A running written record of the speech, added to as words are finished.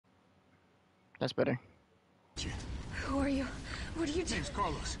That's better. Who are you? What are you doing? Name's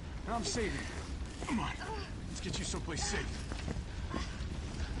Carlos, and I'm saving you. Come on, let's get you someplace safe.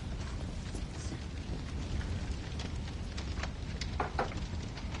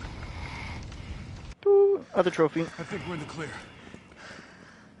 Ooh, other trophy. I think we're in the clear.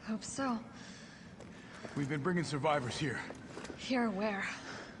 Hope so. We've been bringing survivors here. Here, where?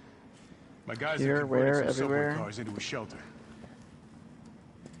 My guys Here, have converted where, some everywhere? subway cars into a shelter.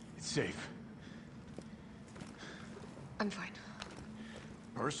 It's safe. I'm fine.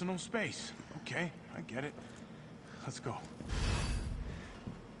 Personal space. Okay, I get it. Let's go.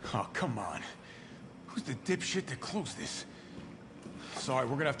 Oh, come on. Who's the dipshit that closed this? Sorry,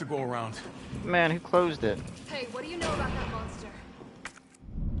 we're gonna have to go around. Man, who closed it? Hey, what do you know about that monster?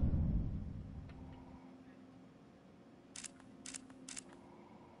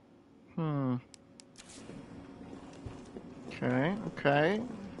 Okay, okay.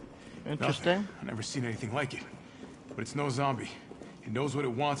 Interesting. Nothing. I've never seen anything like it. But it's no zombie. It knows what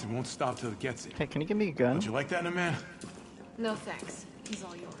it wants and won't stop till it gets it. Hey, can you give me a gun? Don't you like that in a man? No thanks. He's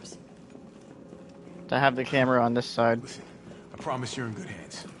all yours. I have the camera on this side. Listen, I promise you're in good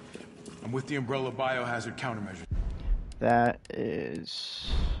hands. I'm with the Umbrella Biohazard Countermeasures. That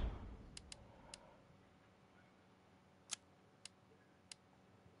is...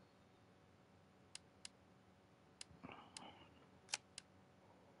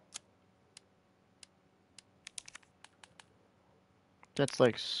 That's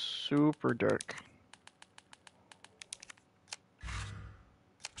like super dark.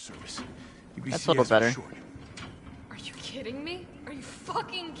 Service. That's a little better. Short. Are you kidding me? Are you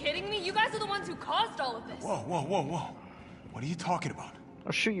fucking kidding me? You guys are the ones who caused all of this. Whoa, whoa, whoa, whoa. What are you talking about?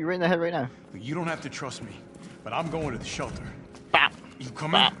 I'll shoot you right in the head right now. You don't have to trust me, but I'm going to the shelter. Bop. You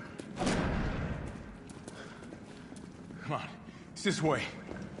coming? Bop. Come on. It's this way.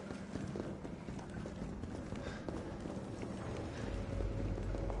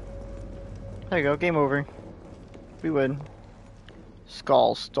 There you go, game over. We win.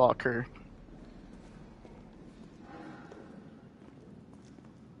 Skull Stalker.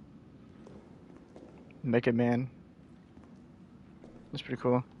 Mega Man. That's pretty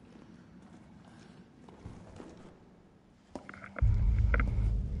cool.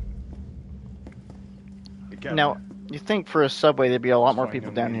 Now, you think for a subway there'd be a lot more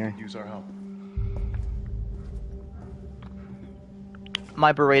people down here. Use our help.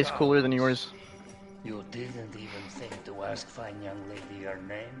 My beret's cooler than yours. You didn't even think to ask fine young lady her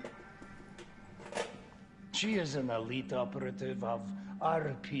name? She is an elite operative of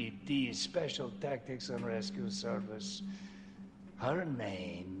RPD, Special Tactics and Rescue Service. Her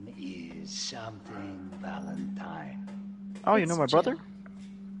name is something Valentine. Oh, you know my brother?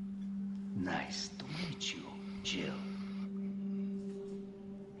 Nice to meet you, Jill.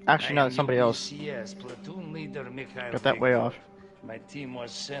 Actually, no, it's somebody else. UBCS platoon leader Mikhail Got that way Viktor. off. My team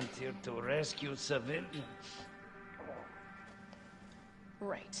was sent here to rescue civilians.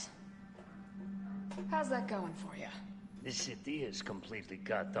 Right. How's that going for you? The city is completely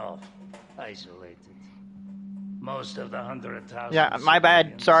cut off, isolated. Most of the 100,000. Yeah, my bad.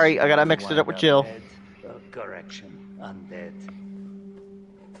 civilians Sorry, I gotta mix it up with Jill. dead. Correction, undead.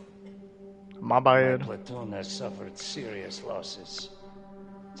 My My bad. platoon has suffered serious losses.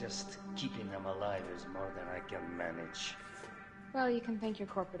 Just keeping them alive is more than I can manage. Well, you can thank your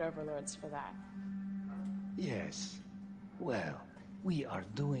corporate overlords for that. Yes. Well, we are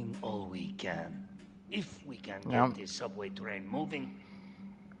doing all we can. If we can get Yeah. this subway train moving,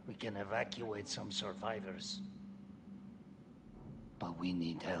 we can evacuate some survivors. But we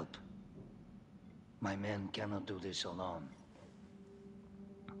need help. My men cannot do this alone.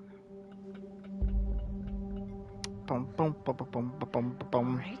 Boom, boom, boom, boom, boom, boom, boom,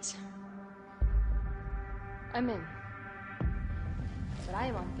 boom. Right. I'm in. But I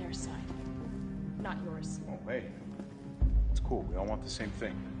am on their side, not yours. Oh, hey. It's cool. We all want the same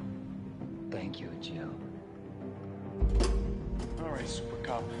thing. Thank you, Jill. All right, Super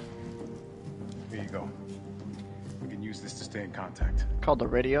Cop. Here you go. We can use this to stay in contact. Called the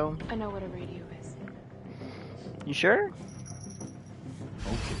radio. I know what a radio is. You sure?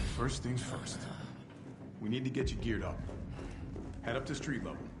 Okay, first things first. We need to get you geared up. Head up to street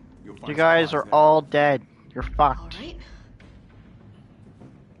level. You'll find You guys supplies are there. all dead. You're All fucked. right.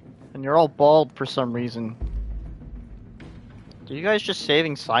 And you're all bald for some reason. Are you guys just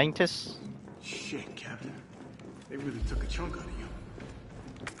saving scientists? Shit, Captain. They really took a chunk out of you.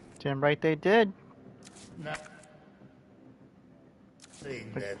 Damn right they did. Nothing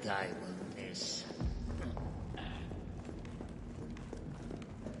that I will miss.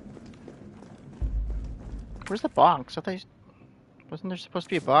 Where's the box? I thought wasn't there supposed to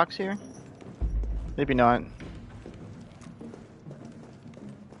be a box here? Maybe not.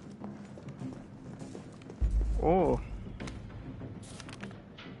 Oh.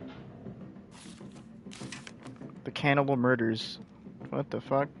 The cannibal murders. What the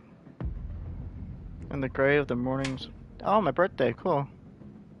fuck? In the gray of the mornings. Oh, my birthday. Cool.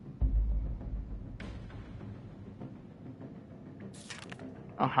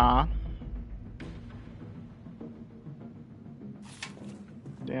 Uh-huh.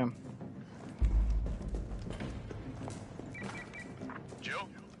 Damn. Jill?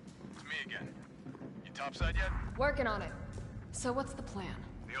 It's me again. You topside yet? Working on it. So what's the plan?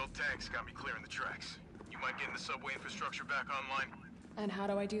 The old tanks got me clearing the tracks. You mind getting the subway infrastructure back online? And how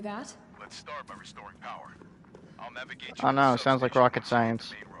do I do that? Let's start by restoring power. I'll navigate you Oh to the no, sounds like substation rocket once you hit science.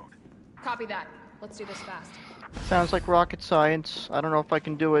 the main road. Copy that. Let's do this fast. Sounds like rocket science. I don't know if I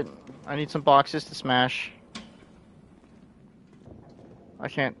can do it. I need some boxes to smash. I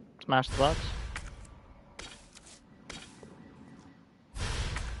can't smash the box.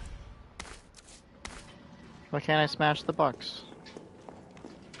 Why can't I smash the box?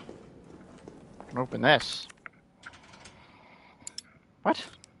 I can open this. What?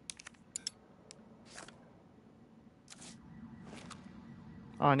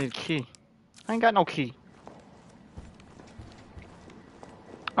 Oh, I need a key. I ain't got no key.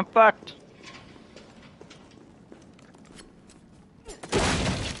 I'm fucked.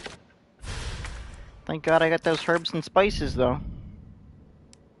 Thank God I got those herbs and spices, though.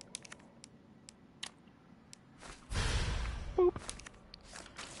 Boop.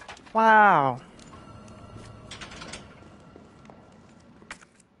 Wow.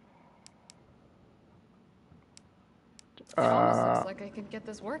 It almost looks like I could get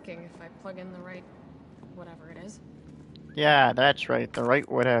this working if I plug in the right whatever it is. Yeah, that's right. The right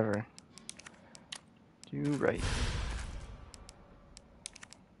whatever. You right.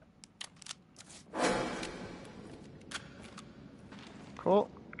 Cool.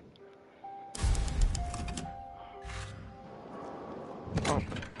 Oh,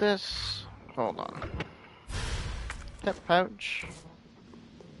 this. Hold on. That pouch.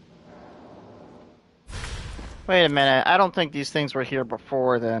 Wait a minute. I don't think these things were here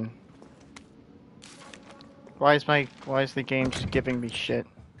before then. Why is the game just giving me shit?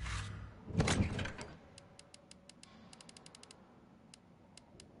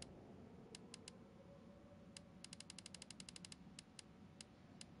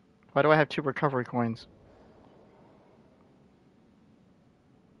 Why do I have 2 recovery coins?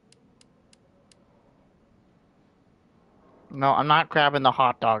 No, I'm not grabbing the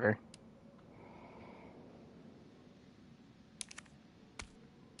hot dogger.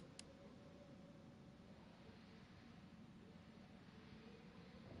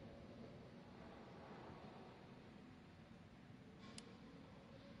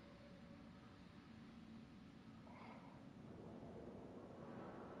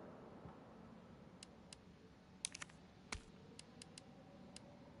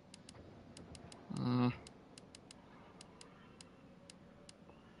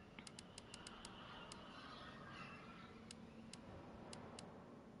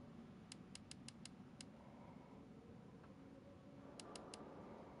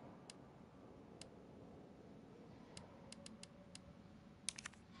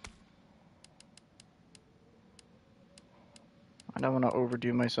 I don't want to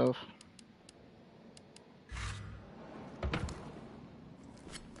overdo myself.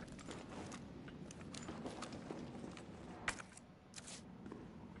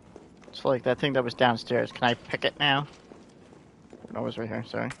 It's like that thing that was downstairs. Can I pick it now? No, it was right here.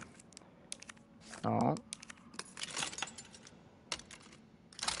 Sorry. Oh.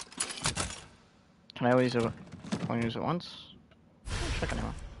 Can I only use it? Only use it once? Check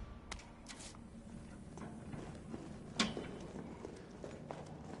anymore.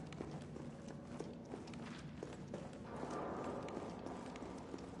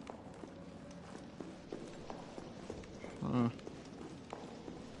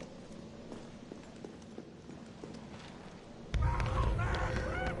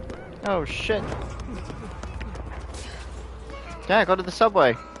 Oh shit. Yeah, go to the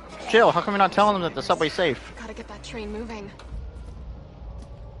subway. Jill, how come you're not telling them that the subway's safe? Gotta get that train moving.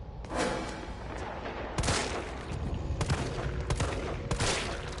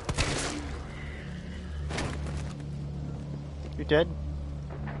 You dead?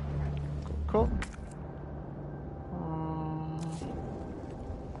 Cool.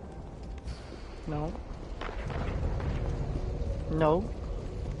 No. No.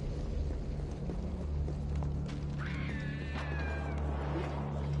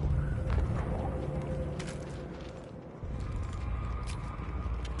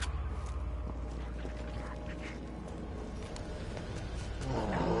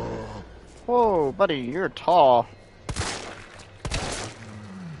 Whoa, buddy, you're tall.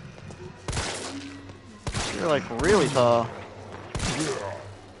 You're like really tall.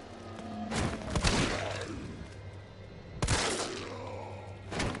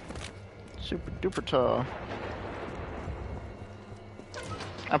 Super duper tall.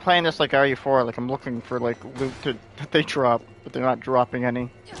 I'm playing this like RE4, like I'm looking for like loot that they drop, but they're not dropping any.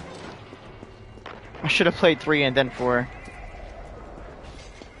 I should have played 3 and then 4.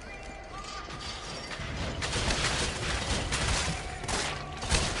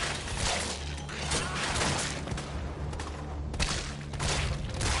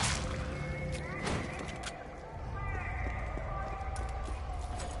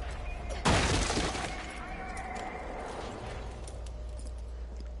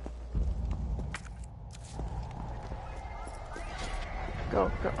 Go.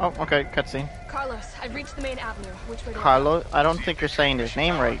 Oh, okay, cutscene. Carlos, I've reached the main avenue. Which way do I go? Carlo, I don't think you're saying his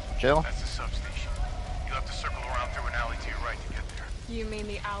name right, Jill. That's the substation. You'll have to circle around through an alley to your right to get there. You mean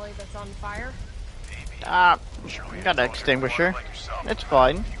the alley that's on fire? Maybe. Surely You got an a extinguisher. like yourself It's to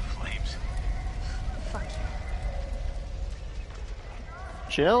fine. a few flames. Fuck you.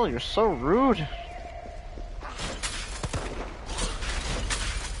 Jill, you're so rude.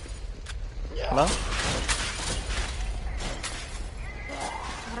 Hello?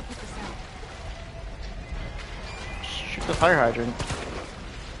 Gotta put this out. Shoot the fire hydrant.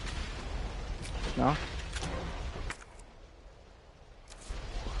 No?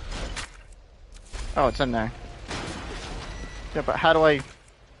 Oh, it's in there. Yeah, but how do I...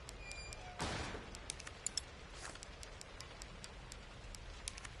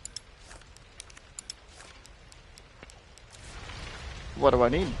 What do I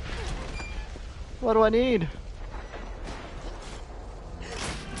need? What do I need?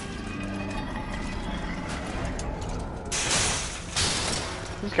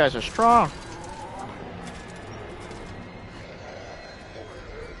 These guys are strong.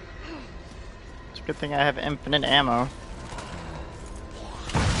 It's a good thing I have infinite ammo.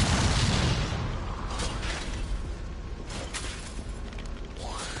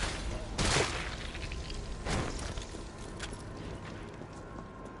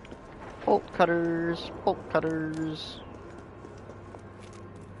 Bolt cutters, bolt cutters.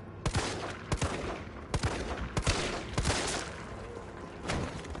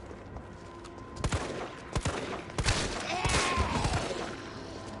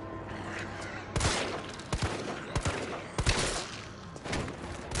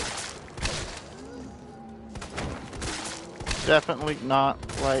 Definitely not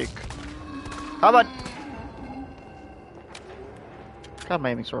like... How about... God,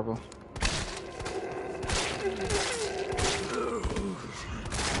 my aiming's horrible.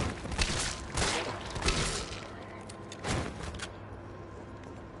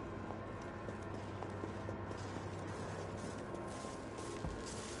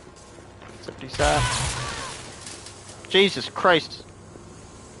 Jesus Christ.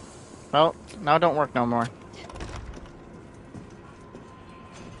 Well, now it don't work no more.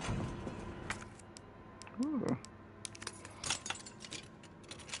 Ooh.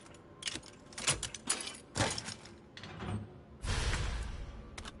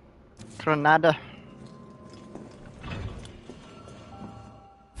 Granada.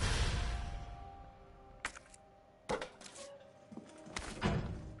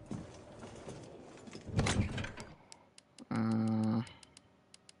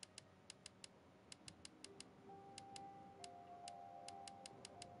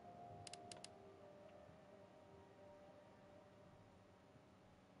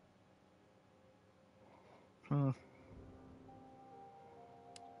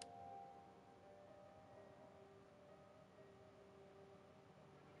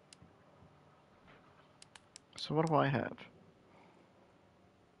 So what do I have?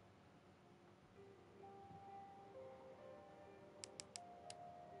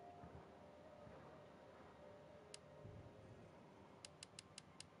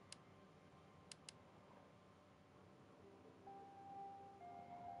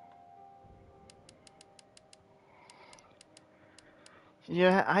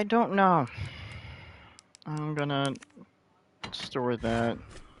 Yeah, I don't know. I'm gonna store that.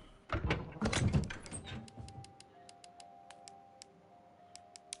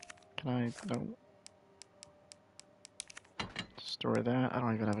 Can I? No. Store that. I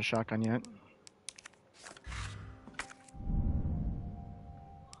don't even have a shotgun yet.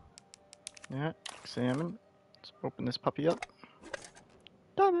 Yeah, examine. Let's open this puppy up.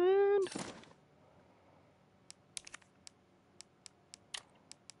 Diamond!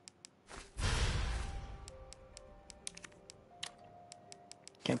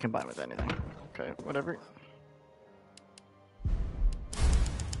 Can't combine with anything. Okay, whatever.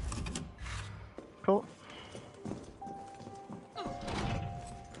 Cool.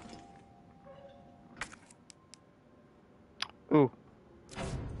 Ooh.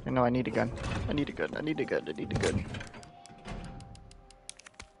 You know, I need a gun. I need a gun. I need a gun. I need a gun.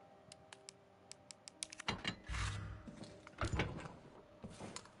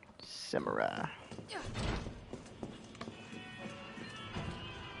 Samurai.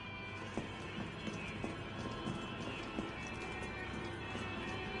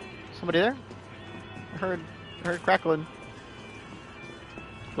 Somebody there? I heard crackling.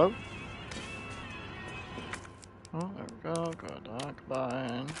 Hello? Oh, there we go. Good.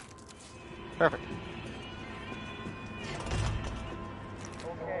 Combine. Perfect.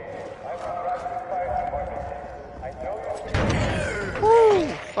 Woo!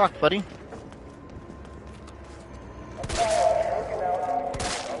 Fuck, buddy.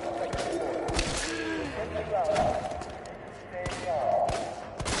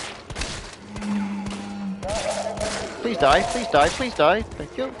 Please die, please die, please die.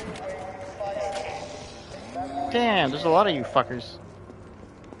 Thank you. Damn, there's a lot of you fuckers.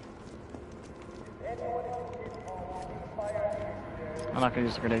 I'm not gonna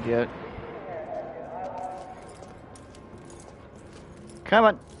use the grenade yet. Come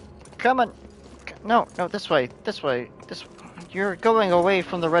on! Come on! No, no, this way, this way, this. You're going away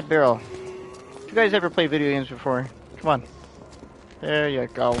from the red barrel. You guys ever played video games before? Come on. There you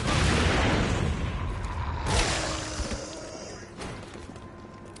go.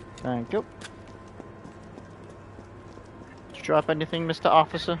 Thank you. Did you drop anything, Mr.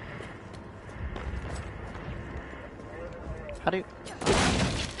 Officer? How do you...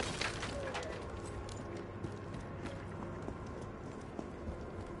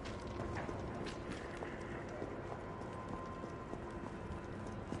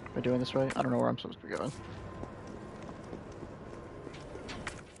 Am I doing this right? I don't know where I'm supposed to be going.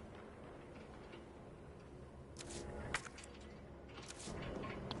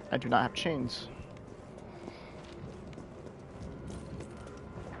 I do not have chains.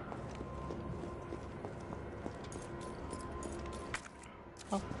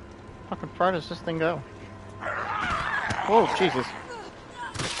 How fucking far does this thing go? Whoa, Jesus.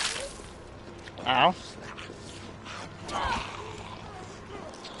 Ow.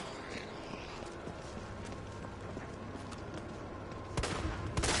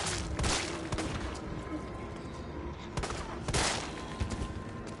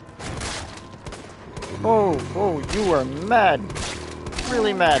 Whoa, whoa, you are mad.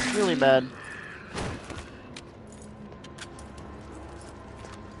 Really mad, really mad.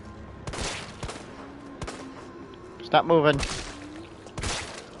 Stop moving.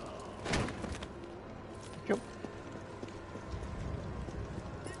 Yep.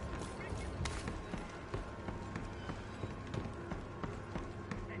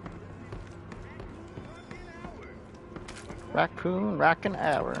 Raccoon, rackin'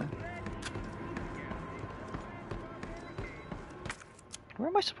 hour. Where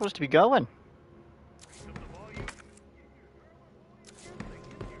am I supposed to be going?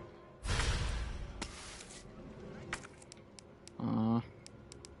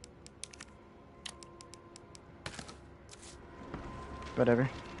 Whatever.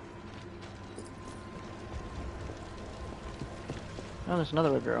 Oh, there's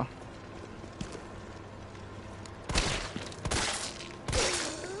another girl.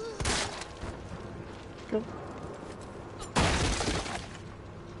 Go.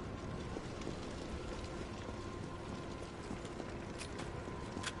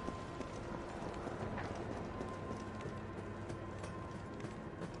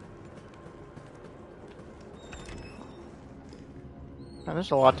 Now,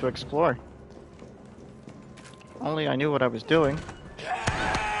 there's a lot to explore. Only I knew what I was doing.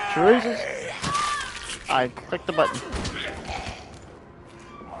 Jesus! I clicked the button.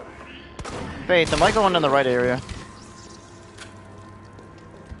 Faith, am I going in the right area?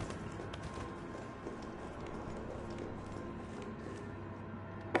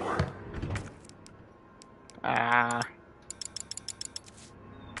 Ah.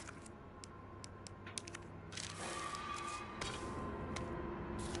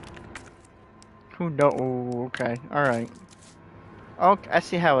 Who knows? Oh, okay, alright. Okay, I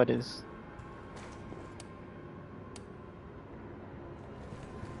see how it is.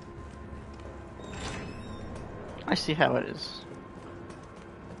 I see how it is.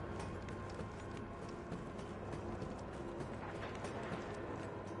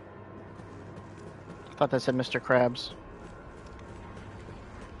 I thought that said Mr. Krabs.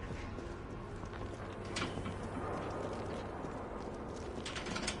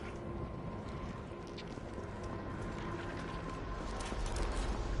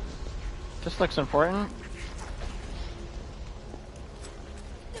 This looks important.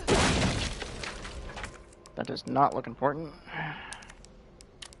 That does not look important.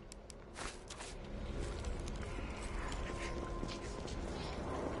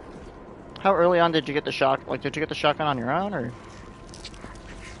 How early on did you get the shock? Like, did you get the shotgun on your own, or?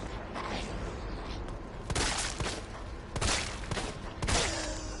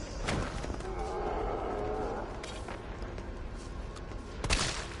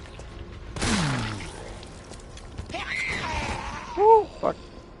 Woo, fuck.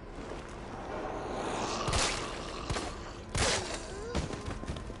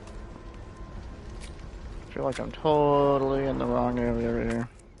 I feel like I'm totally in the wrong area right here.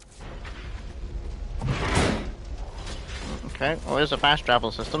 Okay, well, there's a fast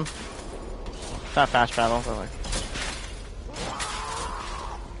travel system. It's not fast travel, but like...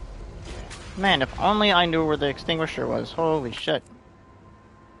 Man, if only I knew where the extinguisher was. Holy shit.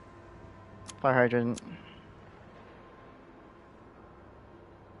 Fire hydrant.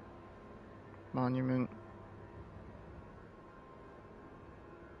 Monument.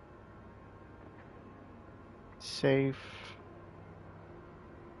 Safe.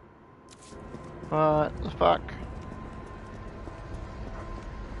 What the fuck?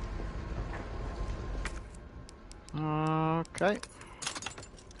 Okay.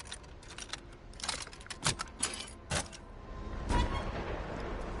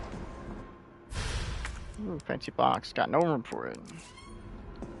 Ooh, fancy box. Got no room for it.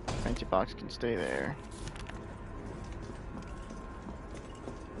 Fancy box can stay there.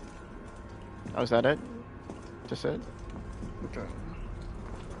 Oh, is that it? Just it? Okay.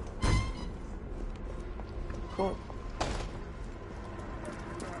 Cool.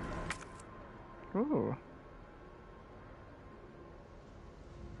 Ooh.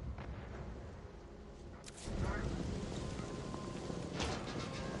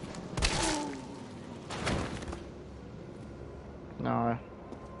 No.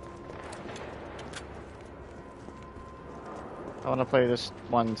 I want to play this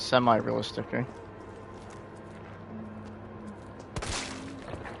one semi-realistically.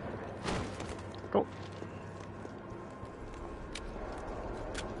 Cool.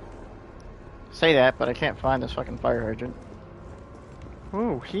 Say that, but I can't find this fucking fire hydrant.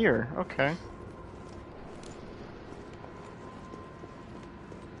 Ooh, here. Okay.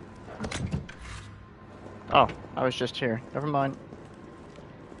 Oh, I was just here. Never mind.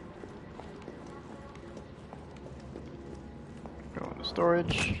 Go into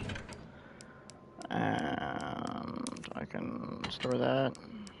storage. And I can store that.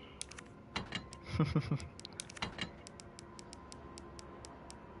 Let's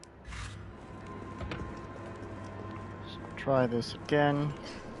try this again.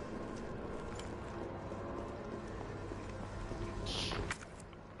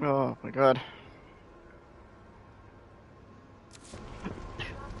 Oh my god.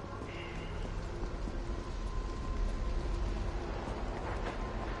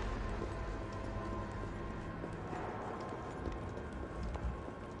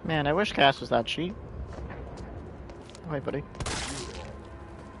 Man, I wish Cass was that cheap. Oh, hey, buddy.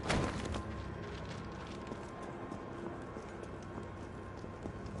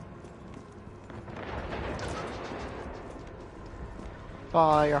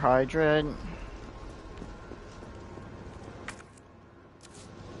 Fire hydrant.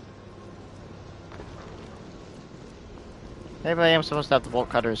 Maybe I am supposed to have the bolt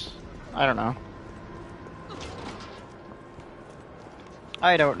cutters. I don't know.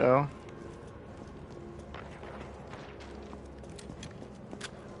 I don't know.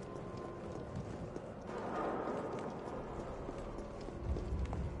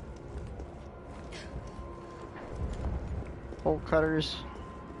 Bolt cutters.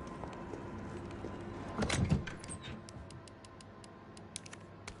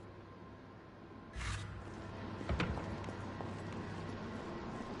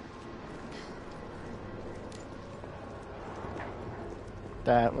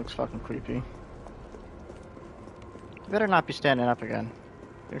 That looks fucking creepy. You better not be standing up again.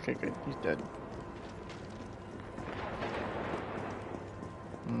 Okay, good. He's dead.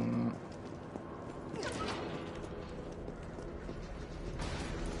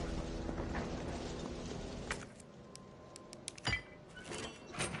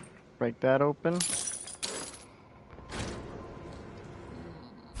 Break that open.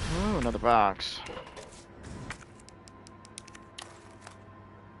 Ooh, another box.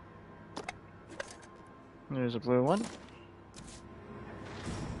 There's a blue one.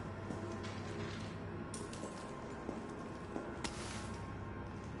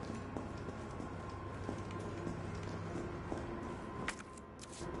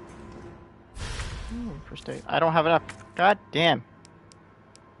 First aid. I don't have enough. God damn.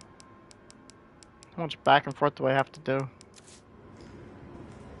 How much back and forth do I have to do?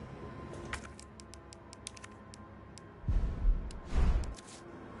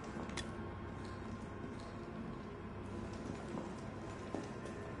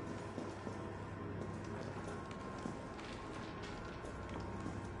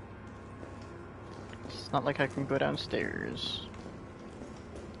 It's not like I can go downstairs.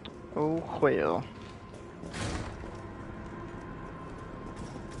 Oh, well.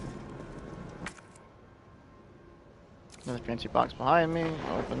 Another fancy box behind me.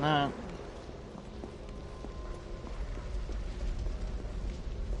 I'll open that.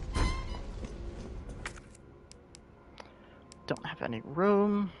 Don't have any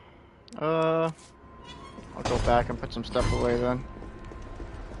room. I'll go back and put some stuff away then.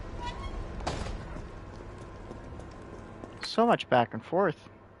 So much back and forth.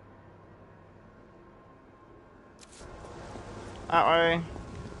 That way.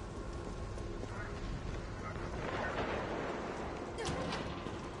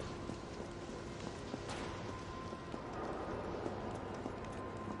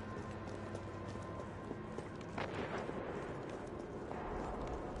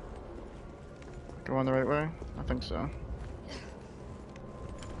 Going the right way? I think so.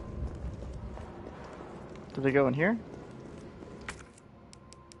 Did they go in here?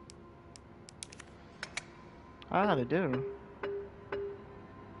 Ah, they do.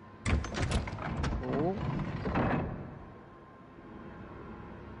 Oh.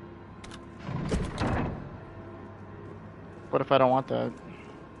 What if I don't want that?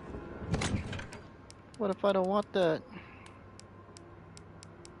 What if I don't want that?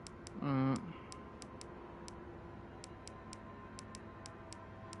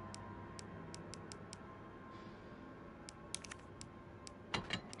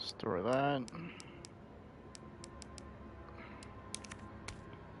 Store that.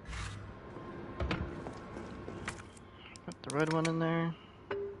 Put the red one in there.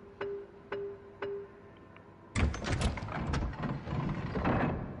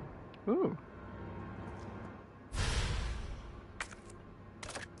 Ooh.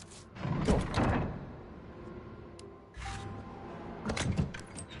 Cool.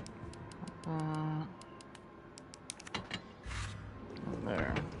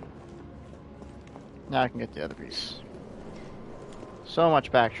 There. Now I can get the other piece. So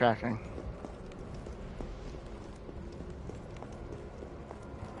much backtracking.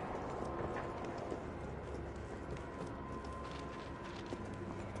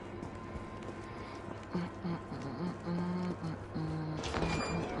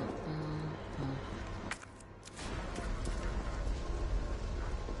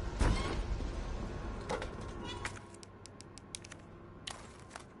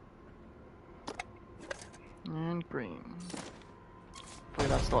 And green. Hopefully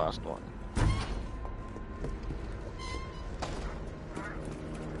that's the last one.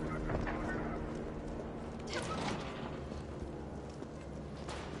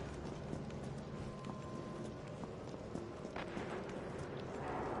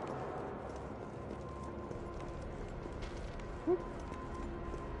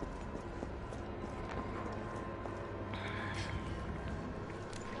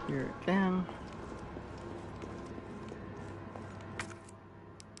 Here again.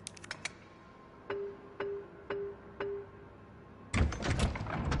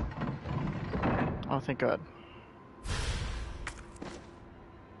 Oh, thank God.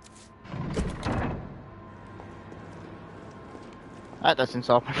 That doesn't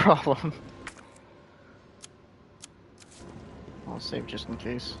solve my problem. I'll save just in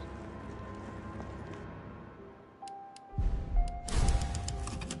case.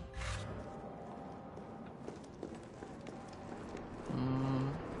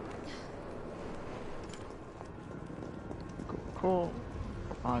 Cool.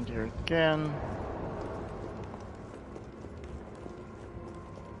 On here again.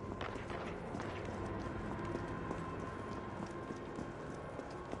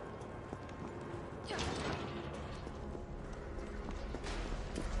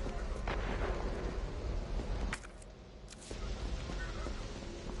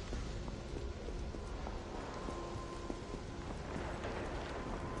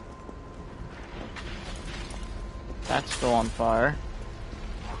 That's still on fire.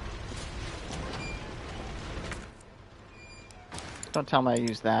 Don't tell me I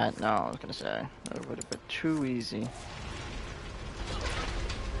used that. No, I was gonna say. That would have been too easy.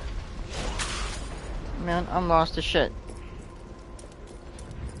 Man, I'm lost as shit.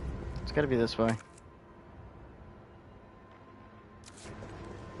 It's gotta be this way.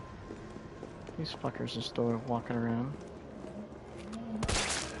 These fuckers are still walking around.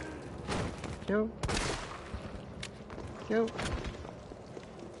 Yo. Yo.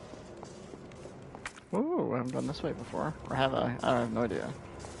 Ooh, I haven't gone this way before. Or have I? I have no idea.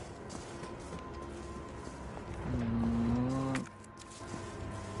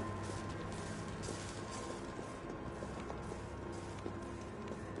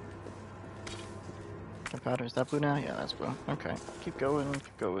 Powder, is that blue now? Yeah, that's blue. Okay. Keep going,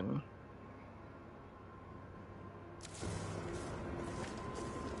 keep going.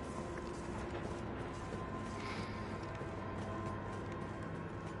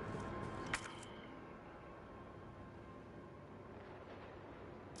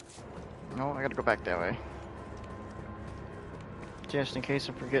 No, I gotta go back that way. Just in case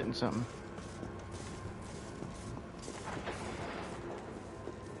I'm forgetting something.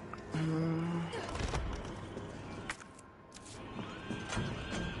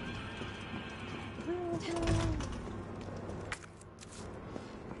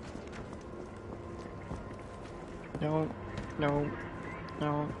 No, no,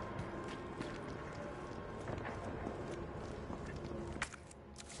 no.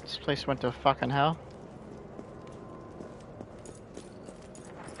 This place went to fucking hell.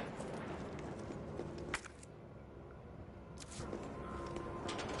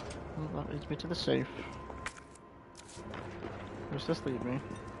 Well, that leads me to the safe. Where's this lead me?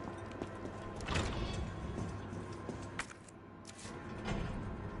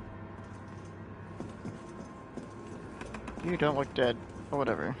 You don't look dead. Or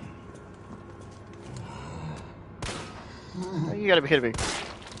whatever. Oh, you gotta be kidding me.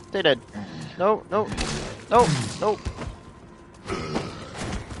 Stay dead. No, no, no, no.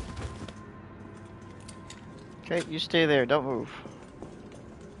 Okay, you stay there. Don't move.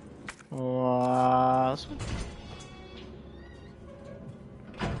 I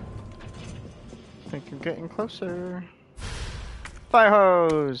think I'm getting closer. Fire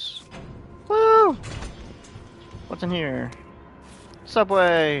hose! Woo! What's in here?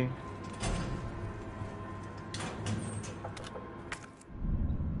 Subway!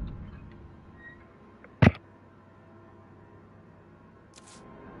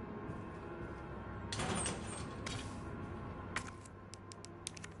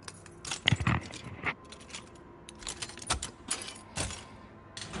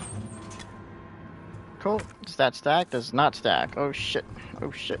 Cool. Does that stack? Does not stack. Oh shit.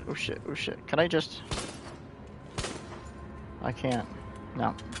 Oh shit. Oh shit. Oh shit. Can I just... I can't.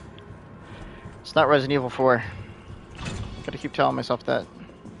 No. It's not Resident Evil 4. Gotta keep telling myself that.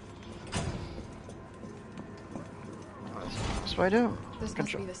 That's what I do. This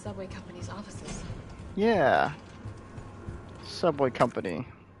must be the subway company's offices. Yeah. Subway company.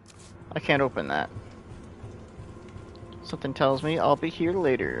 I can't open that. Something tells me I'll be here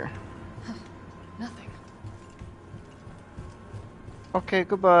later. Nothing. Okay,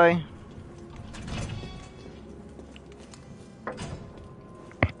 goodbye.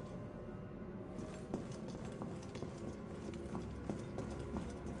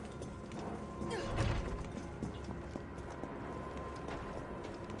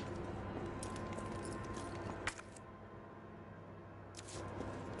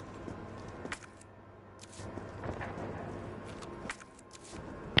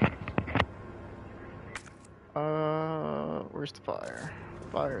 Where's the fire?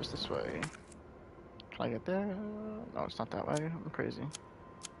 Fire's this way. Can I get there? No, it's not that way. I'm crazy.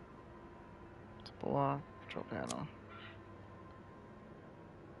 It's a block. Control panel.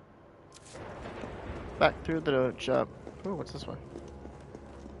 Back through the shop. Ooh, what's this way?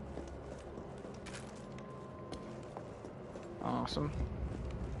 Awesome.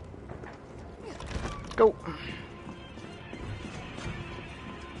 Let's go.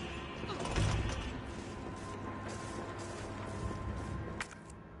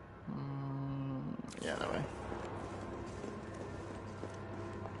 Yeah, that way.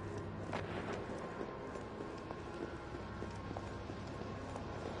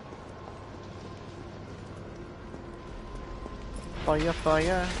 Fire,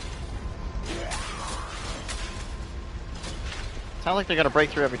 fire. Sounds like they got a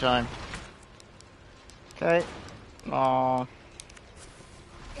breakthrough every time. Okay. Aww.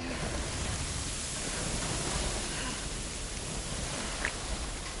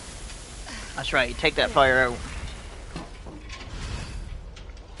 That's right, take that fire out.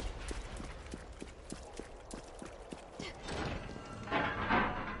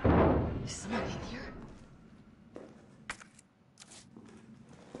 Is someone in here?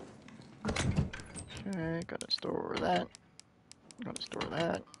 Okay, gotta store that. Gotta store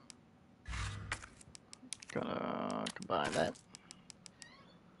that. Gotta combine that.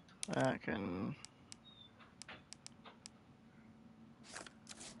 That can...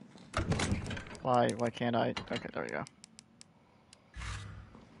 Why can't I? Okay, there we go.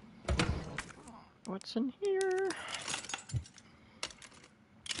 What's in here?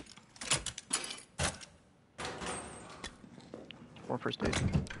 More first aid.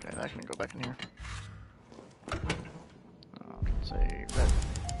 Okay, that can go back in here. Say red.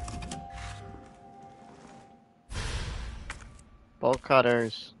 Bolt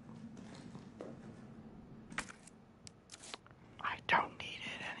cutters. I don't need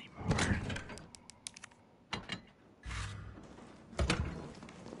it anymore.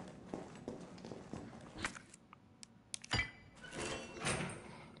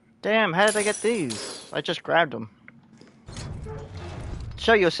 Damn, how did I get these? I just grabbed them.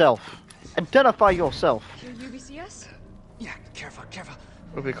 Show yourself. Identify yourself. You're UBCS? Yeah, careful, careful.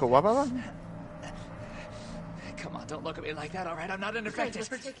 Ruby Kawababa? Come on, don't look at me like that, all right? I'm not infected.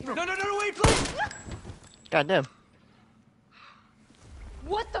 let's take care No, wait, please! Goddamn.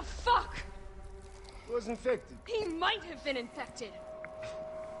 What the fuck? He was infected. He might have been infected.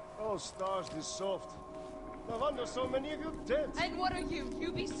 Oh, stars, this soft. No wonder so many of you dead. And what are you,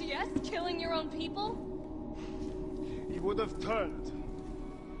 UBCS? Killing your own people? He would have turned.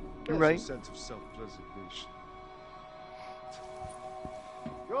 You're There's right. a sense of self-preservation.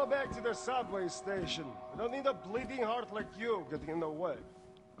 Go back to the subway station. I don't need a bleeding heart like you getting in the way.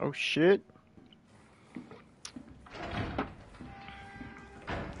 Oh shit.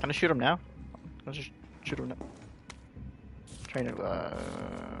 Can I shoot him now? I'll just shoot him now. Trying to,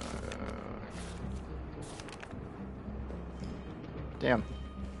 Damn.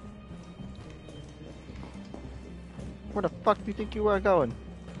 Where the fuck do you think you are going?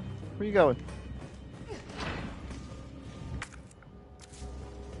 Where you going?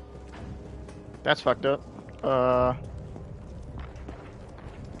 That's fucked up. Yeah,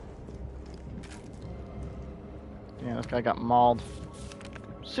 this guy got mauled.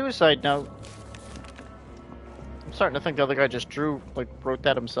 Suicide note. I'm starting to think the other guy just wrote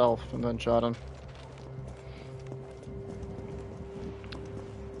that himself and then shot him.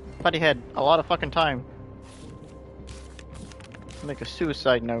 But he had a lot of fucking time to make a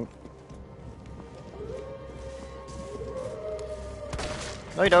suicide note.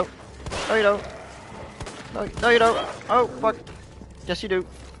 No, you don't. No, you don't. No, you don't. Oh, fuck. Yes, you do.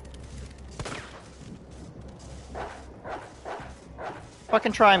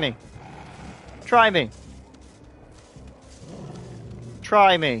 Fucking try me. Try me.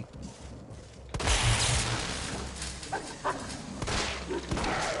 Try me.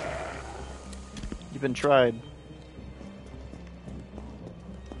 You've been tried.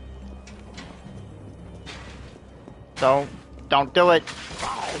 Don't do it.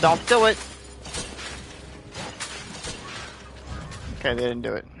 Don't do it. Okay, they didn't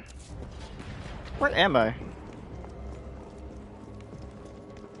do it. Where am I?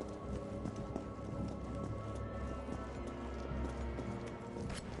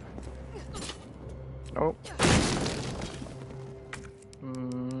 Oh.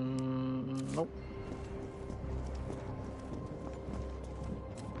 Nope.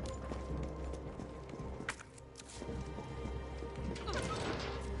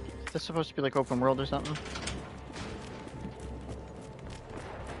 Is this supposed to be like open world or something?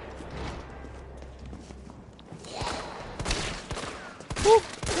 Whoop,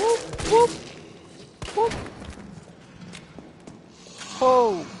 whoop, whoop, whoop.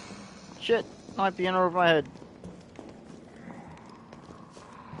 Oh, shit. Might be in over my head.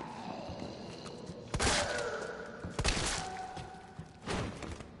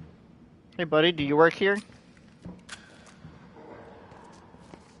 Hey buddy, do you work here?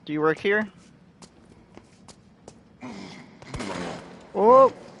 Do you work here?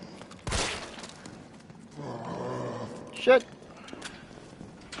 Oh! Shit!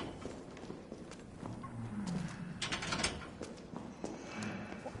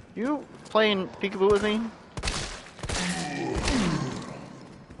 You playing peekaboo with me?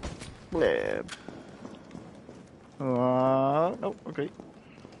 Blab. Nope, okay.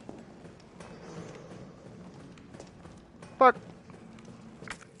 Fuck.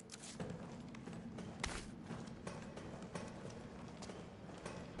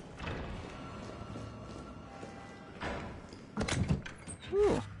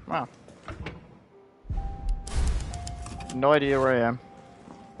 Ooh, wow. No idea where I am.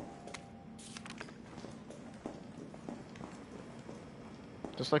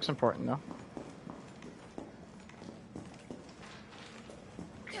 This looks important though.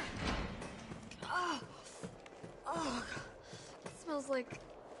 Oh, it smells like...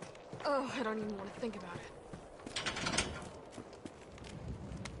 Oh, I don't even want to think about it.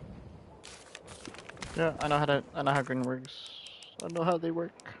 Yeah, I know how green works. I know how they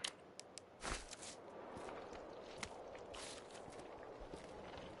work.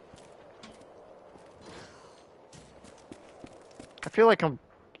 I feel like I'm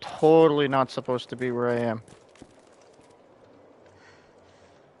totally not supposed to be where I am.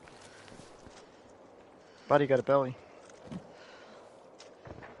 Buddy got a belly.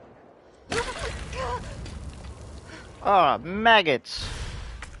 Ah, maggots!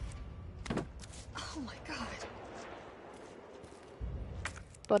 Oh my god.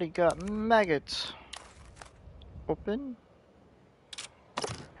 Buddy got maggots. Open.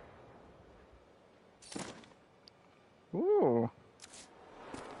 Ooh.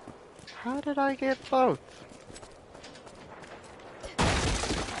 How did I get both? I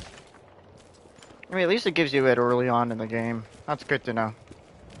mean, at least it gives you it early on in the game. That's good to know.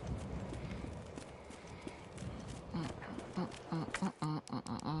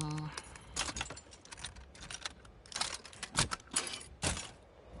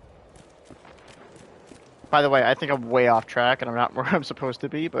 By the way, I think I'm way off track and I'm not where I'm supposed to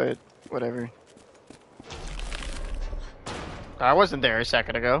be, but whatever. I wasn't there a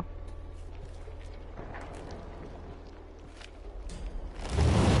second ago.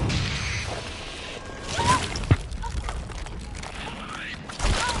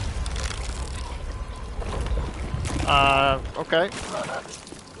 Okay.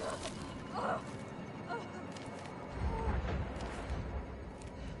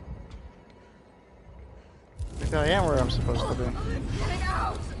 Maybe I am where I'm supposed to be. Getting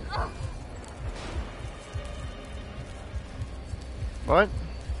out! What?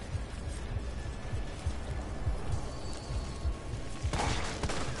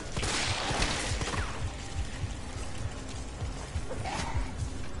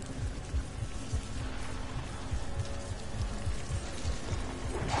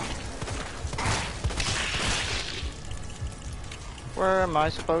 Where am I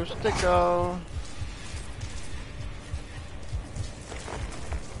supposed to go?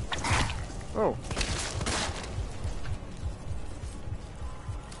 Oh.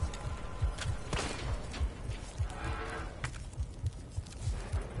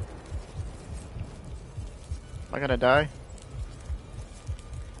 Am I gonna die?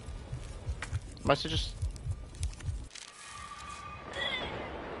 Must have just...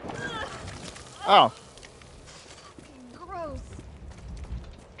 Oh. Gross.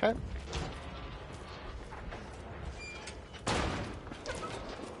 Okay.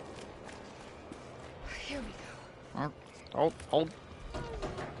 Here we go. Hold.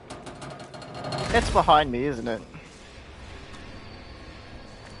 It's behind me, isn't it?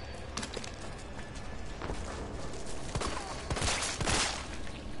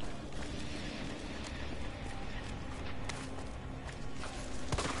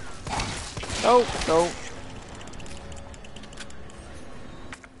 No.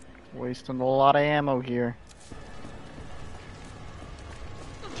 Wasting a lot of ammo here.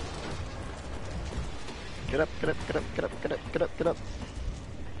 Get up.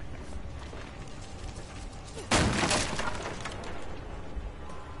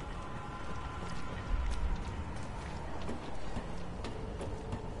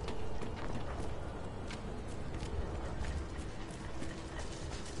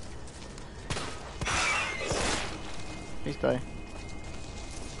 Please die.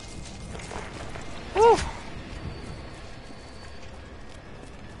 Woo!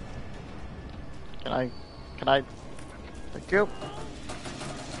 Can I? Thank you.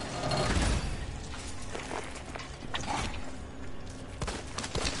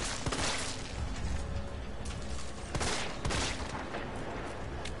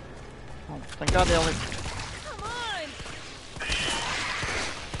 Oh, thank God they only... Come on!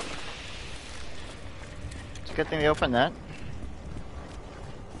 It's a good thing they opened that.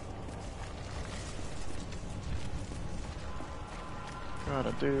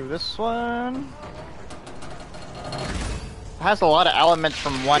 Gotta do this one. It has a lot of elements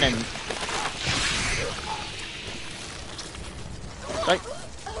from 1 and... Right.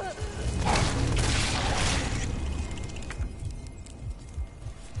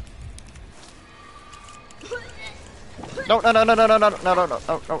 No.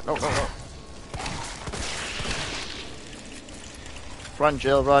 Run,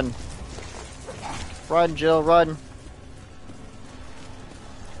 Jill, run. Run, Jill, run.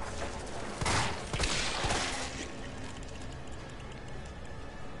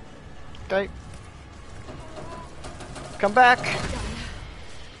 Okay. Come back.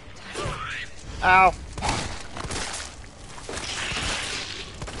 Ow.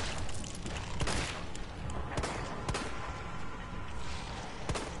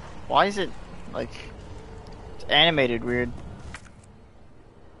 Why is it like It's animated weird.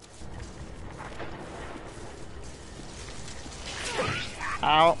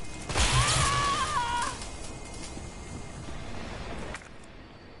 Ow.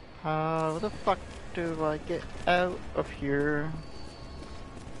 How the fuck do I get out of here?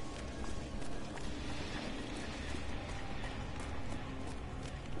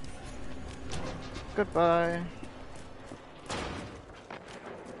 Goodbye.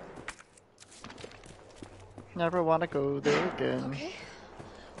 Never want to go there again. Okay.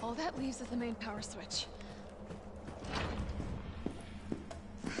 All that leaves is the main power switch.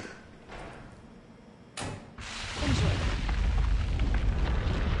 Enjoy.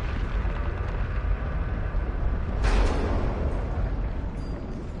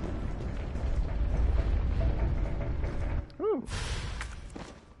 Ooh.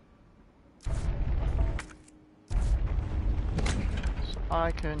 So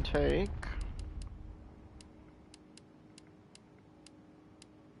I can take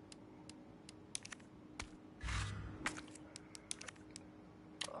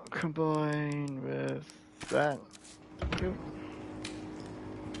combine with that. Thank you.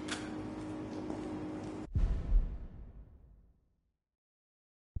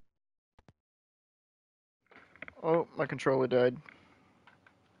 Oh, my controller died.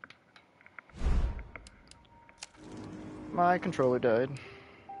 My controller died.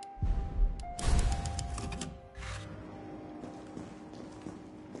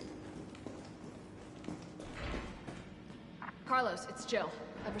 Carlos, it's Jill.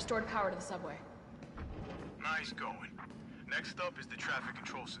 I've restored power to the subway. Nice going. Next up is the traffic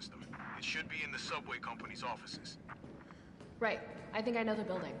control system. It should be in the subway company's offices. Right. I think I know the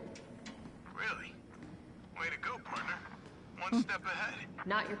building. Really? Way to go, partner. One step ahead.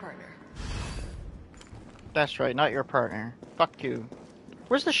 Not your partner. That's right, not your partner. Fuck you.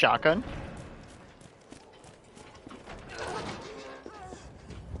 Where's the shotgun?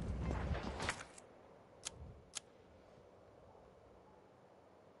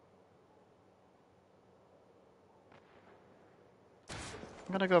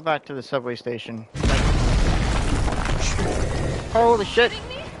 I'm gonna go back to the subway station. Holy shit!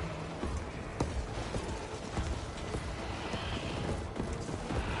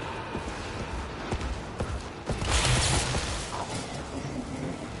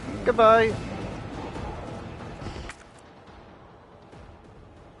 Goodbye.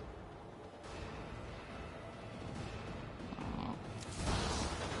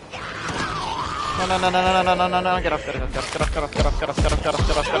 No, get off, get off, get off, get off, get off, get off, get off, get off, get off,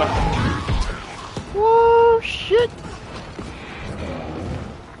 get off, get off. Whoa, shit!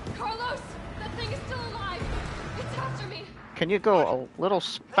 Carlos! That thing is still alive! It's after me! Can you go a little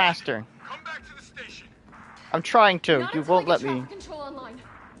faster? Come back to the station. I'm trying to, Not you until won't I let get me. traffic control online.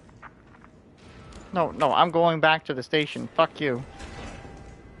 No, I'm going back to the station. Fuck you.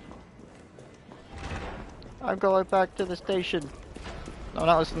 I'm going back to the station. No, I'm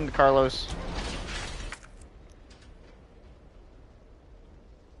not listening to Carlos.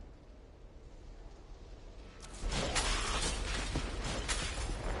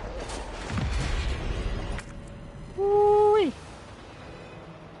 Woo-wee.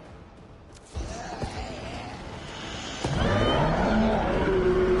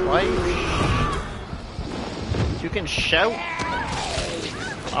 Why? You can shout?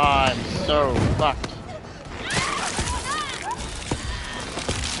 I'm so fucked.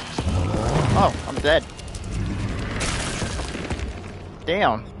 Oh, I'm dead.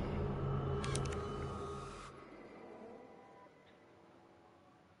 Damn.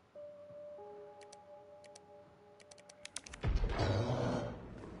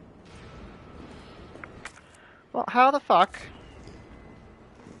 Well, how the fuck?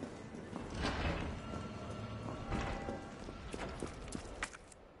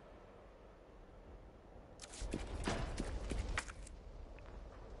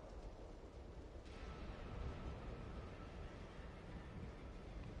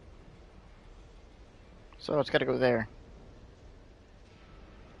 So it's gotta go there.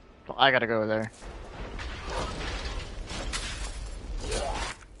 Well, I gotta go there.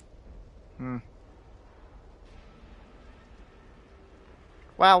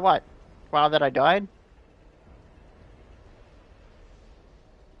 Wow, what? Wow, that I died?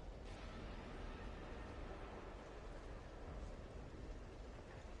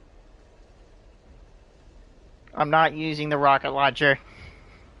 I'm not using the rocket launcher.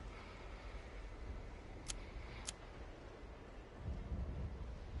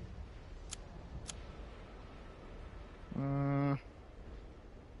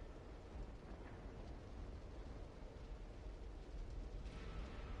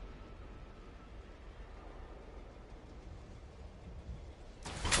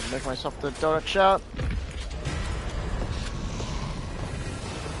 Make myself the donut shop.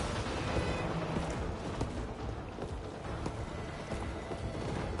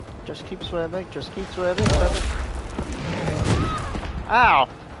 Just keep swimming, just keep swimming, swimming. Ow!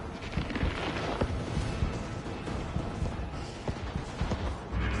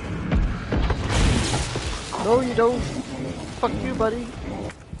 No, you don't. Fuck you, buddy.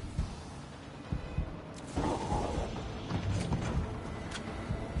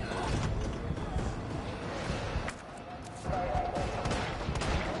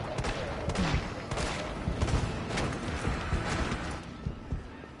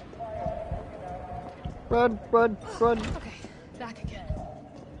 Run, run, run. Okay, back again.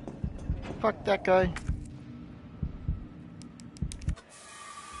 Fuck that guy.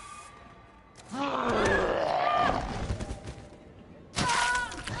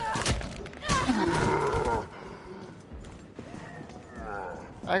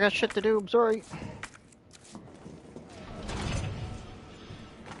 I got shit to do, I'm sorry.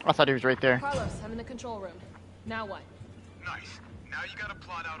 I thought he was right there. Carlos, I'm in the control room. Now what? Nice. Now you gotta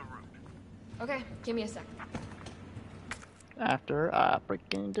plot out a route. Okay, give me a sec. After I break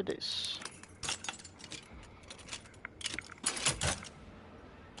into this.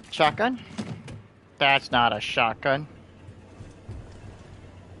 Shotgun? That's not a shotgun.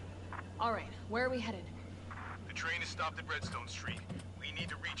 Alright, where are we headed? The train is stopped at Redstone Street. We need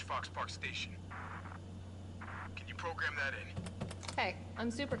to reach Fox Park Station. Can you program that in? Hey, I'm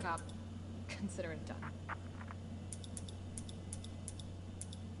Super Cop. Consider it done.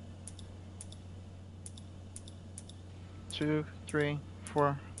 Two, three,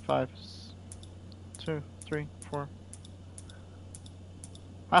 four, five. 2, 3, 4.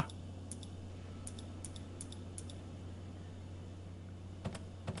 Ah.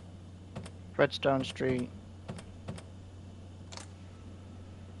 Redstone Street.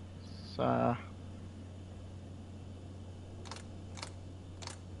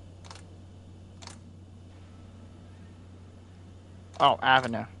 Oh,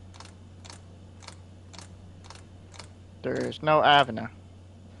 Avenue. There's no Avenue.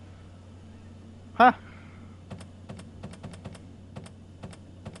 Huh?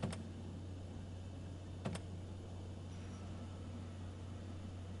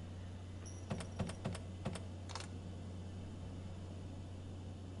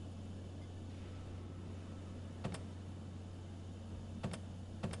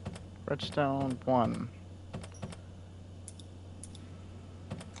 Redstone 1.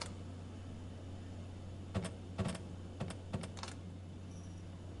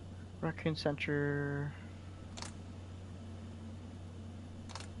 Raccoon Center.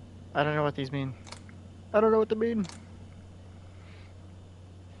 I don't know what these mean. I don't know what they mean.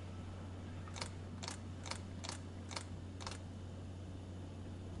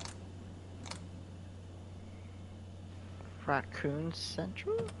 Raccoon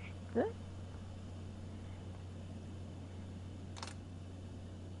Central? Yeah.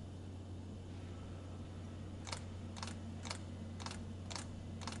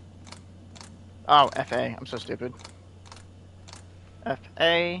 Oh, FA. I'm so stupid.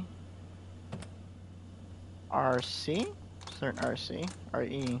 FA. RC? Certain RC.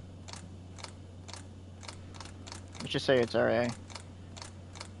 RE. Let's just say it's RA.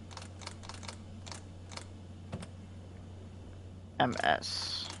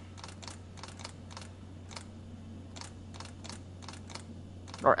 MS.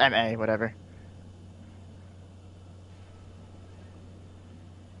 Or MA, whatever.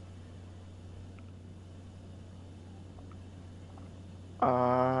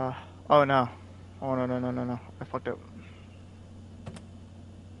 Oh no. Oh no, no, no, no, no. I fucked up.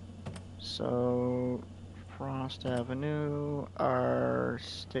 So, Frost Avenue, R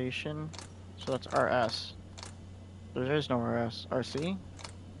Station. So that's RS. There is no RS. RC?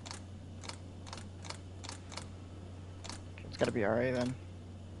 It's gotta be RA then.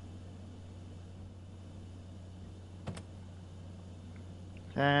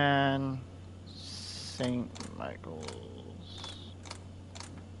 And St. Michael's.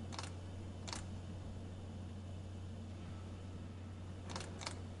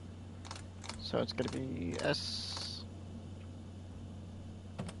 So it's gonna be S.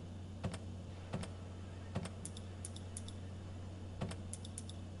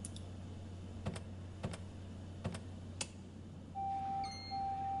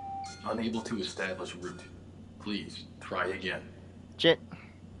 Unable to establish route. Please try again. Jit.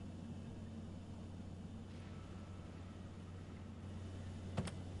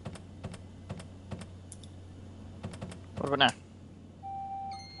 What about now?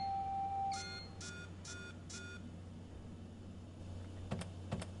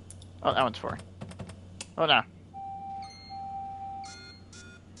 Oh, that one's 4. Oh no.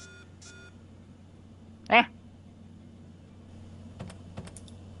 Eh.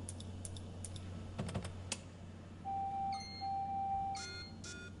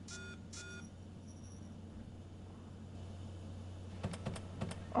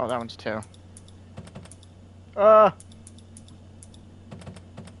 Oh, that one's 2.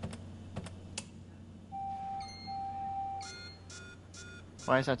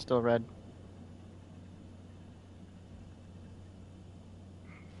 Why is that still red?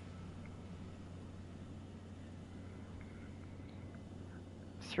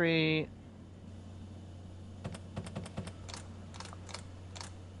 Three.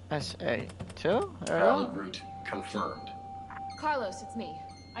 SA2? There we go. Valid route confirmed. Carlos, it's me.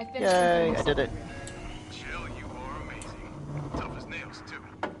 I finished. Yay, I did it. Jill, you are amazing. Tough as nails, too.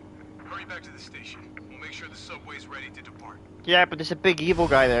 Hurry back to the station. We'll make sure the subway's ready to depart. Yeah, but there's a big evil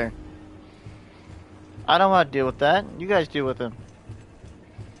guy there. I don't want to deal with that. You guys deal with him.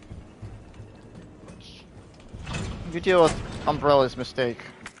 You deal with Umbrella's mistake.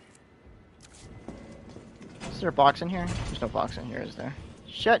 Is there a box in here? There's no box in here, is there?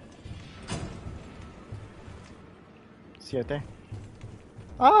 Shit! See it there?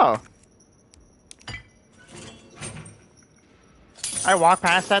 Oh! I walked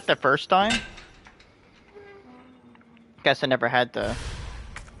past that the first time? Guess I never had the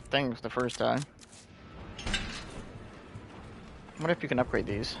things the first time. I wonder if you can upgrade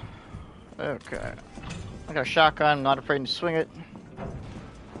these. Okay. I got a shotgun, I'm not afraid to swing it.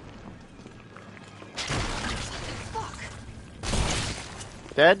 Fuck.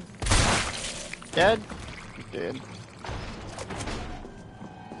 Dead? Dead? Dead.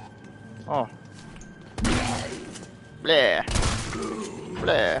 Oh. Bleh.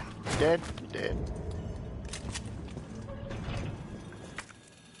 Bleh. Dead? Dead.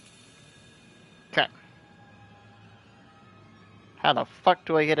 Okay. How the fuck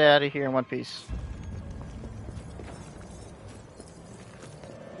do I get out of here in one piece?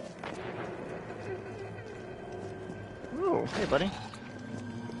 Ooh, hey buddy.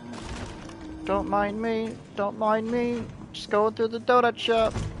 Don't mind me, don't mind me. Just going through the donut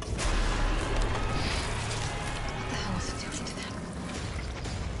shop. What the hell is it doing to them?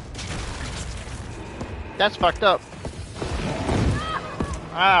 That's fucked up.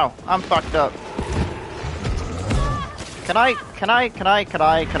 Ow, I'm fucked up. Can I?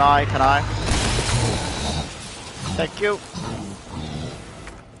 Thank you.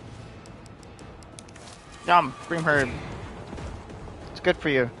 Yum, cream herb. It's good for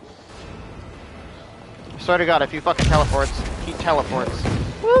you. I swear to God, if you fucking teleports, he teleports.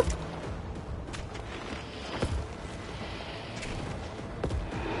 Whoop.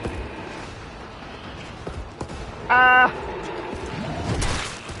 Ah!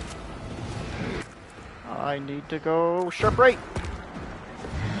 I need to go sharp right.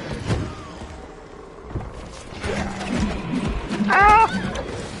 Ah!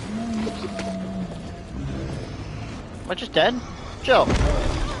 Am I just dead? Chill.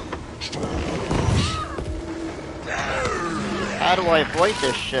 How do I avoid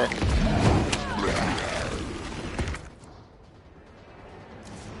this shit?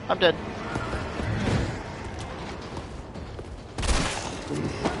 I'm dead.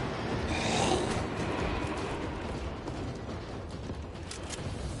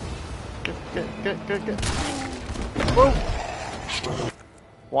 Good. Whoa!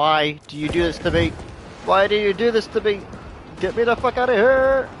 Why do you do this to me? Why do you do this to me? Get me the fuck out of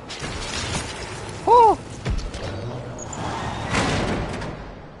here! Whoa!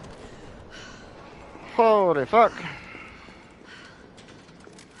 Holy fuck!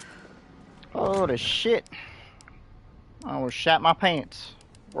 Holy shit! I almost shat my pants.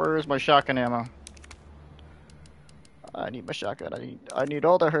 Where's my shotgun ammo? I need my shotgun. I need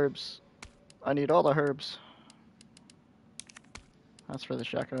all the herbs. I need all the herbs. That's for the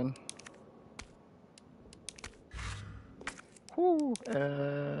shotgun. Whoo!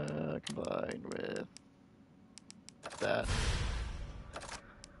 Combined with that.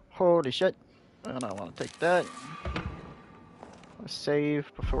 Holy shit! And I want to take that. Let's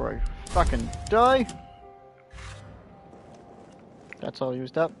save before I fucking die. That's all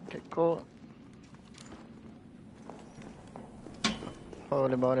used up. Okay, cool.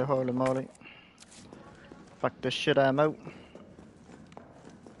 Holy moly, holy moly. Fuck this shit, I'm out.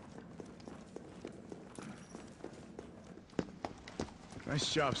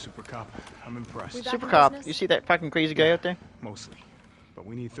 Nice job, Super Cop. I'm impressed. We back Super in Cop, business? you see that fucking crazy guy out there? Mostly. But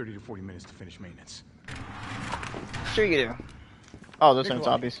we need 30 to 40 minutes to finish maintenance. Sure you do. Oh, those aren't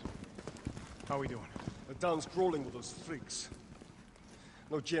Nikolai. zombies. How are we doing? The town's crawling with those freaks.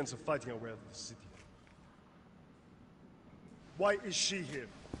 No chance of fighting our way out of the city. Why is she here?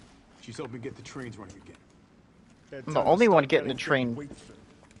 She's helping get the trains running again. Bad I'm time the to only one start getting the getting train weight for it.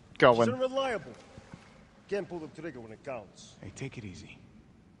 She's going. unreliable. Can't pull the trigger when it counts. Hey, take it easy.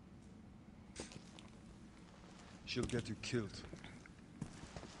 She'll get you killed.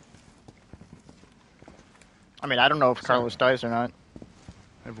 I mean, I don't know if Carlos dies or not.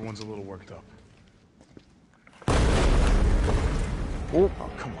 Everyone's a little worked up. Oh, Oh,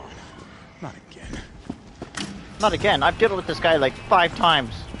 come on. Not again. not again. I've dealt with this guy like 5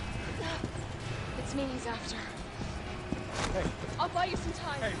 times. It's me he's after. Hey, I'll buy you some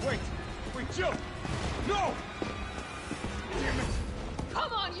time. hey, wait! Wait, Jill! No! Damn it!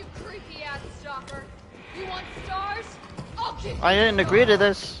 Come on, you creepy ass stalker. You want stars? I'll give you. I didn't agree to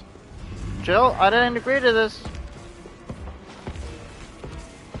this. Jill, I didn't agree to this.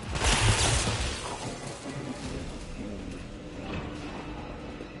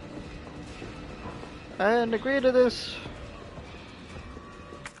 I didn't agree to this.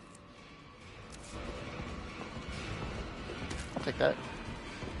 I'll take that.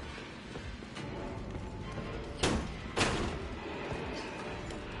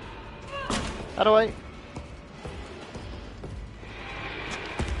 How do I?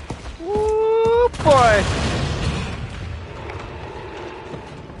 Woo, boy!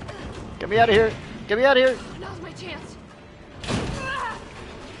 Get me out of here! Get me out of here! Now's my chance.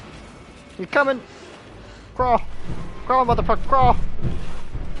 You coming? Crawl! Crawl, motherfucker, crawl!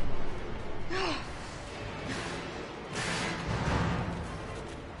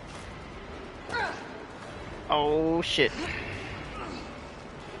 Oh shit.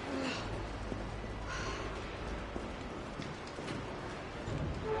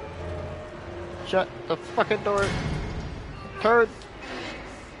 Shut the fucking door. Turd.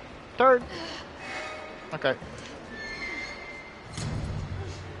 Turd. Okay.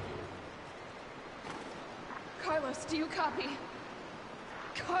 Carlos, do you copy?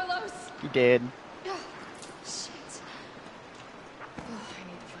 Carlos! You did. Shit. Oh, I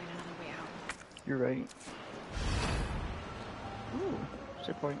need to find another way out. You're right. Ooh,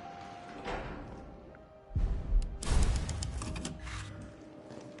 save point.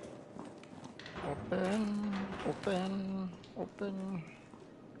 Open, open, open.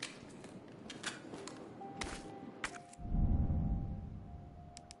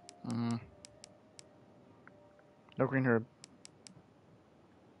 No green herb.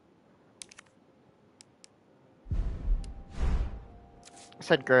 I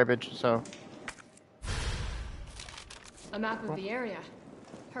said garbage, so. A map of the area.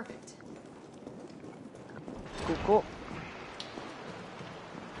 Perfect. Cool, cool.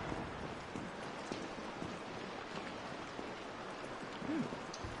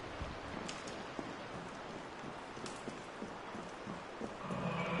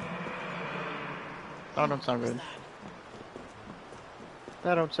 That don't sound good.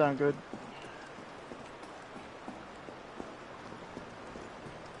 That don't sound good.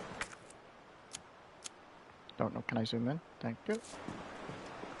 Don't know. Can I zoom in? Thank you.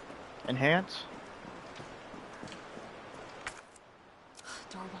 Enhance.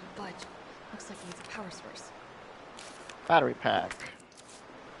 Door won't budge. Looks like it needs a power source. Battery pack.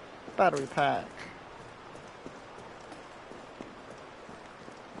 Battery pack.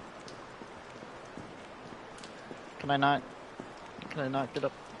 Can I not get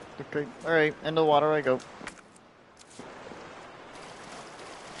up? Okay. Alright, into the water I go.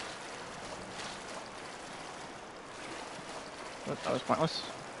 Oh, that was pointless.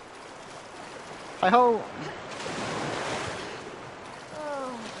 Hi-ho!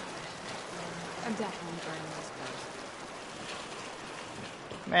 Oh. I'm definitely burning this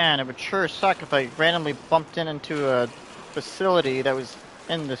place. Man, it would sure suck if I randomly bumped into a facility that was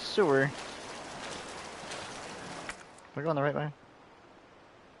in the sewer. We're going the right way.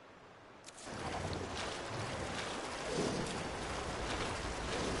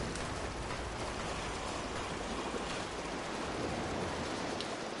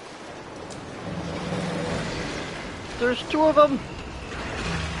 There's 2 of them.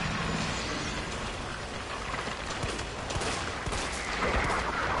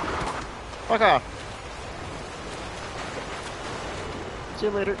 Fuck off. See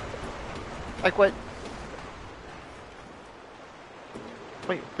you later. I quit.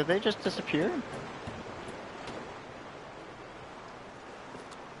 Wait, did they just disappear?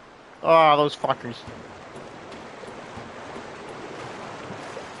 Oh, those fuckers.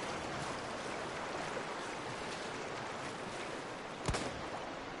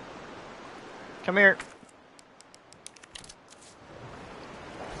 Come here.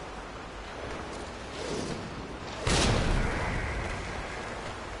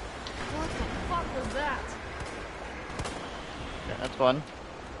 fun.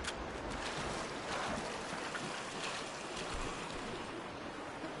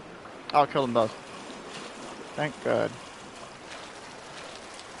 I'll kill them both. Thank God.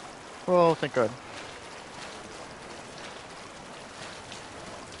 Oh, thank God.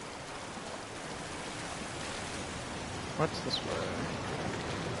 What's this way?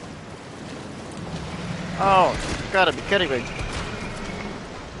 Oh, you gotta be kidding me.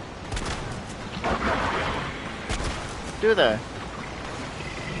 Do they?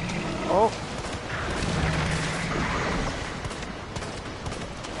 Oh.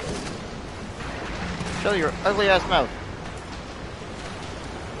 Show your ugly ass mouth.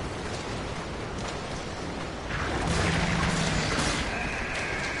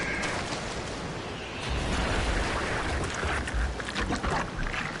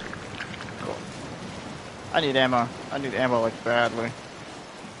 Cool. I need ammo. I need ammo like badly.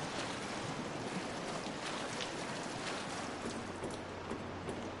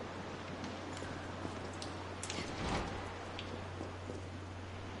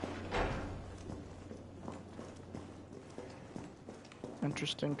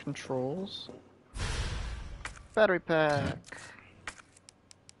 Interesting controls. Battery pack.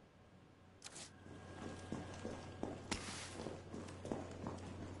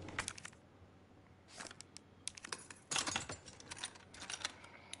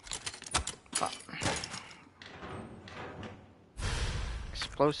 Ah.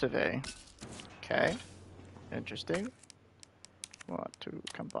 Explosive A. Okay. Interesting. Want to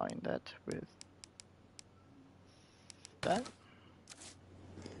combine that with that.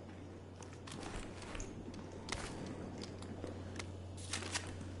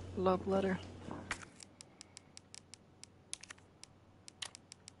 Love letter.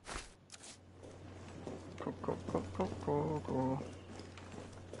 Go.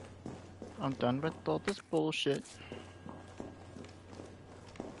 I'm done with all this bullshit.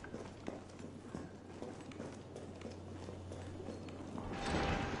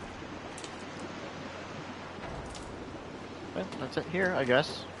 Well, that's it here, I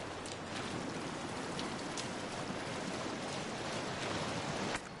guess.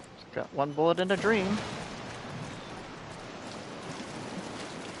 Got one bullet in a dream.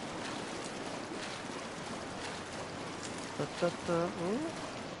 Ooh.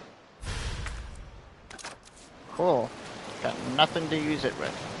 Cool. Got nothing to use it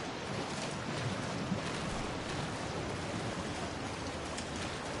with.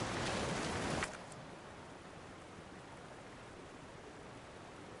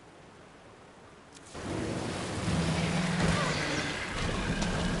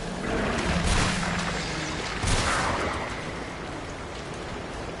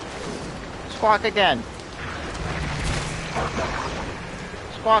 Squawk again.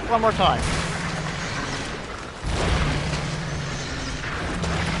 Squawk one more time.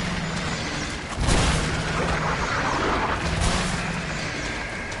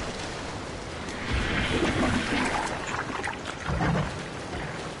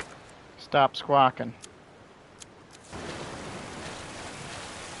 Stop squawking.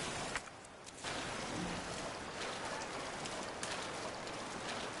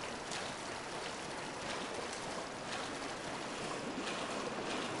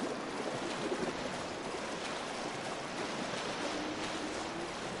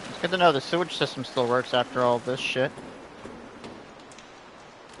 Good to know the sewage system still works after all this shit.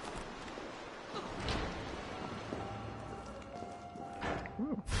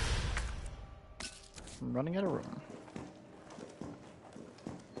 Ooh. I'm running out of room.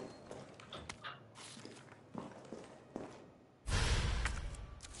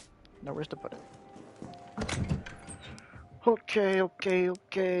 Nowhere's to put it. Okay. Am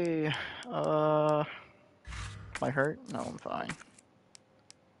I hurt? No, I'm fine.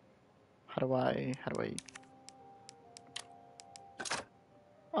 How do I...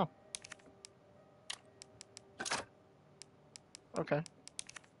 Oh. Okay.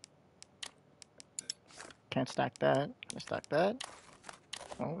 Can't stack that. Can I stack that?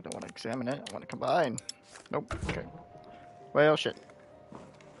 Oh, I don't want to examine it. I want to combine. Nope. Okay. Well, shit.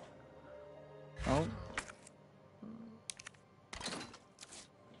 Oh.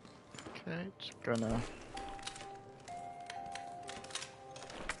 Okay, it's gonna...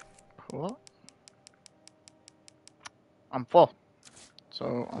 Cool. I'm full.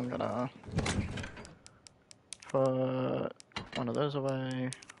 So I'm gonna put one of those away,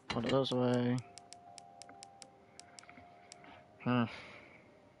 one of those away.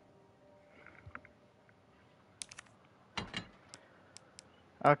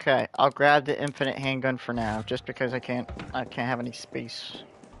 Okay, I'll grab the infinite handgun for now, just because I can't have any space.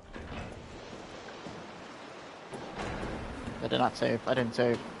 I did not save. I didn't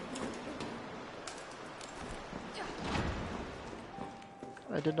save.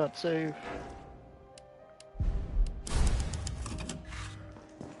 I did not save.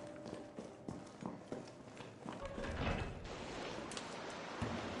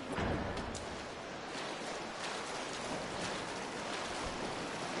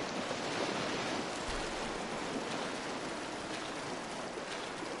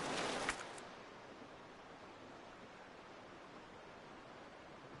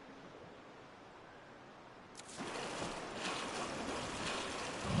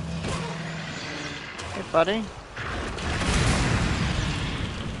 Hey, buddy.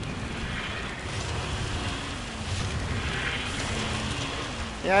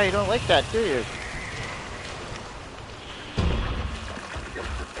 Yeah, you don't like that, do you?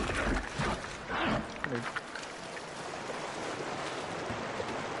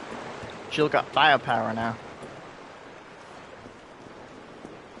 Jill got firepower now.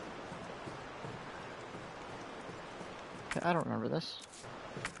 Okay, I don't remember this.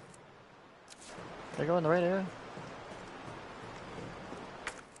 Did I go in the right area?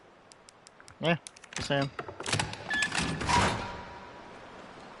 Yeah, the same.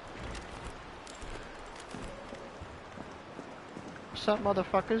 What's up,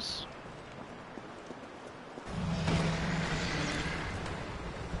 motherfuckers?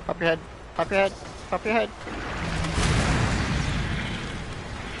 Pop your head. Pop your head. Pop your head.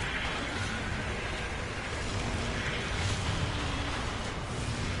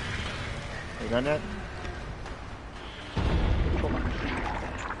 Are you done yet? Come on.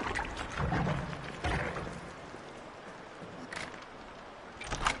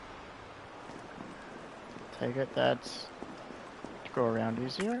 Take it, that's to go around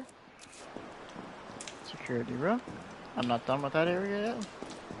easier. Security room. I'm not done with that area yet.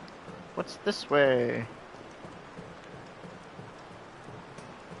 What's this way?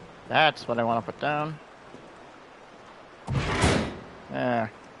 That's what I want to put down.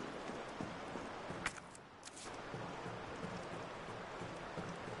 There.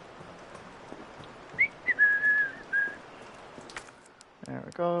 There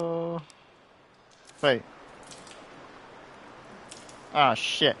we go. Wait. Ah,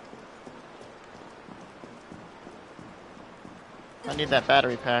 shit. I need that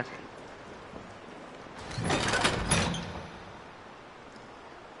battery pack.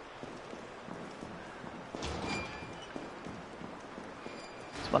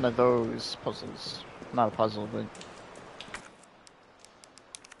 It's one of those puzzles. Not a puzzle, but...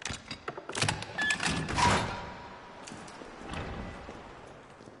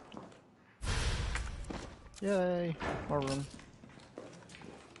 Yay! More room.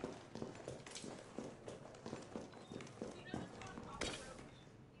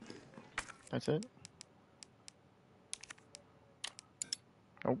 That's it?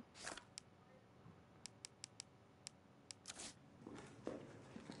 Nope.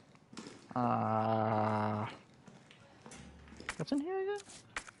 What's in here again?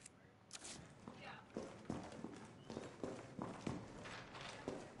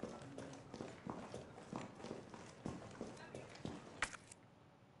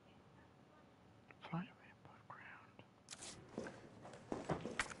 Fly away above ground.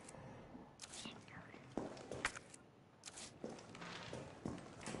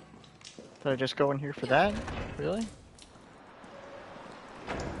 Did I just go in here for that? Really?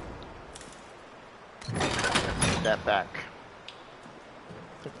 Need that back.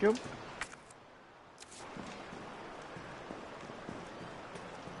 Thank you.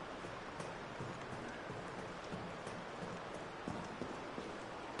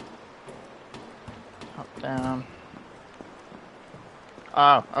 Up, down.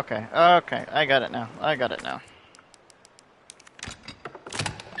 Oh, okay. Okay, I got it now. I got it now.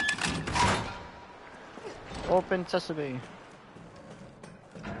 Open sesame.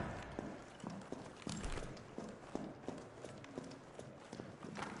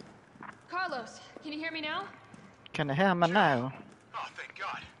 Carlos, can you hear me now? Can I hear me now? Oh, thank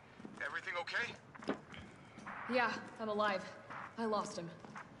God. Everything okay? Yeah, I'm alive. I lost him.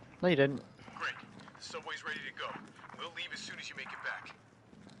 No, you didn't. Great. The subway's ready to go. We'll leave as soon as you make it back.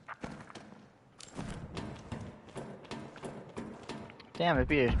 Damn, it'd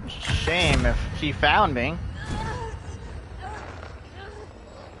be a shame if he found me.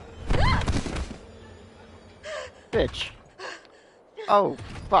 Bitch. Oh,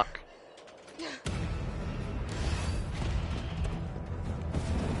 fuck.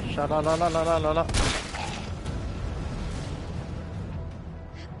 Sha-la-la-la-la-la-la.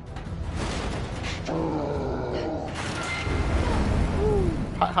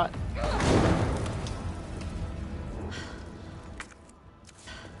 Hot, hot.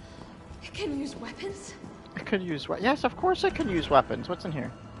 can use weapons? I could use yes, of course I can use weapons. What's in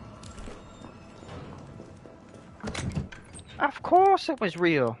here? Of course it was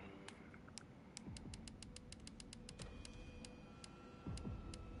real.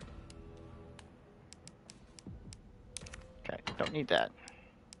 Okay, don't need that.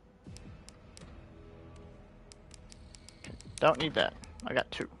 Okay, don't need that. I got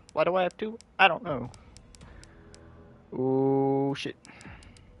 2. Why do I have 2? I don't know. Oh shit.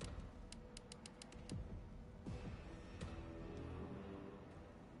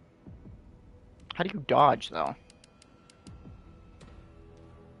 How do you dodge though?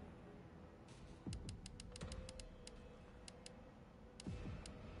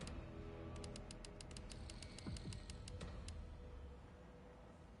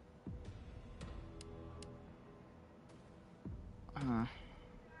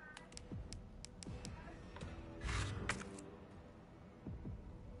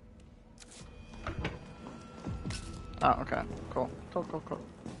 Oh, okay. Cool. Cool.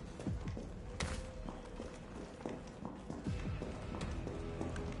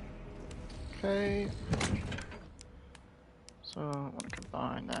 Okay. So, I want to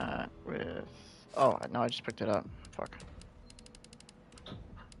combine that with... Oh, no, I just picked it up. Fuck.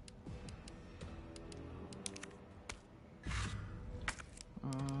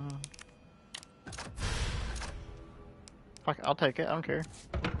 Fuck, I'll take it. I don't care.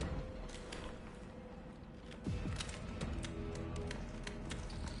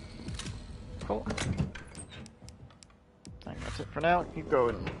 Cool. I think that's it for now. You go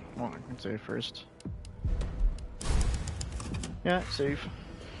and... Well, I can save first. Yeah, save.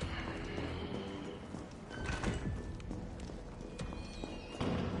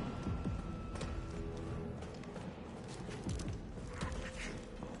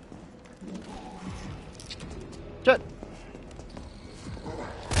 Jet!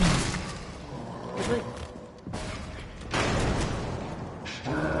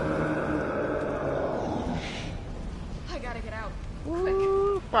 I gotta get out.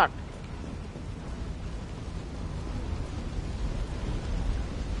 Ooh, fuck.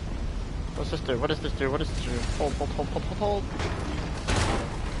 What's this do? What does this do? What does this do? Hold.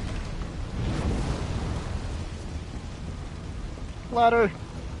 Ladder!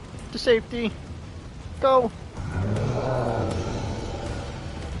 To safety! Go!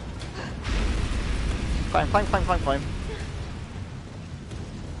 Climb.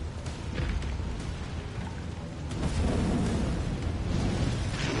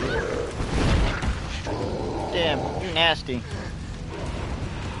 Damn, you nasty.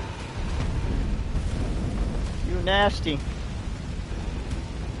 You nasty.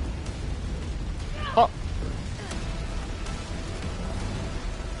 Oh!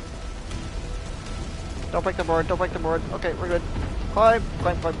 Don't break the board, Okay, we're good. Climb.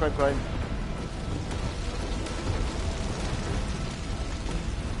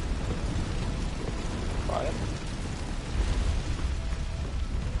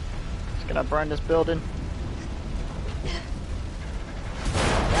 Just gonna burn this building.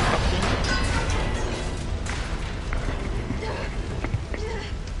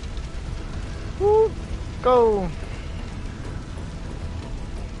 Woo! Go!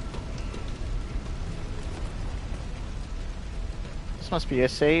 This must be a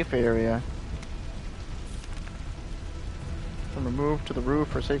safe area. From remove to the roof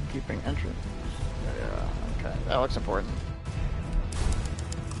for safekeeping entrance. Yeah, okay, that looks important.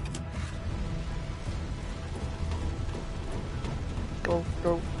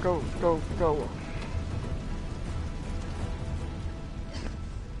 Go.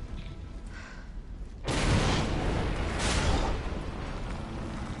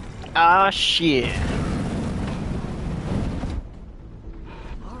 Ah, shit.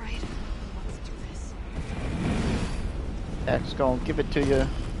 Alright, let's do this. Yeah, just gonna give it to you.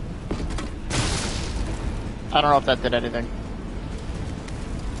 I don't know if that did anything.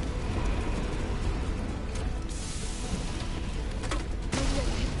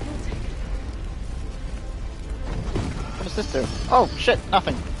 What does this do? Oh, shit,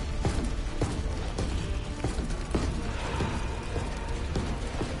 nothing.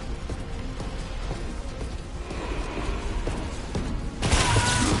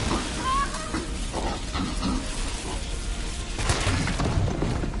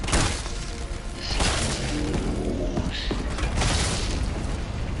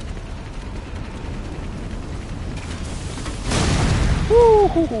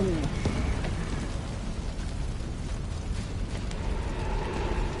 Woo-hoo-hoo.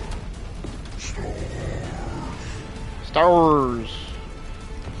 Stars.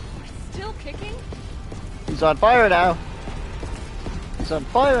 We're still kicking? He's on fire now.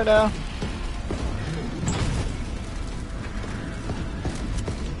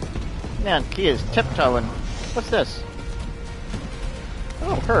 Man, he is tiptoeing. What's this?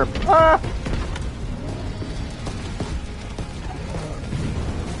 Oh, herb. Ah!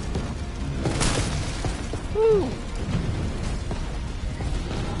 Woo!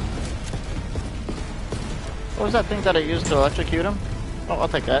 What was that thing that I used to electrocute him? Oh, I'll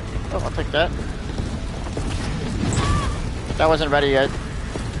take that. Oh, I'll take that. That wasn't ready yet.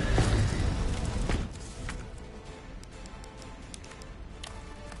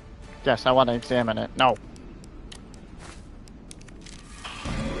 Yes, I want to examine it. No.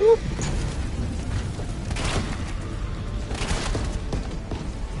 Whoop.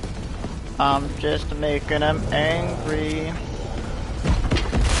 I'm just making him angry.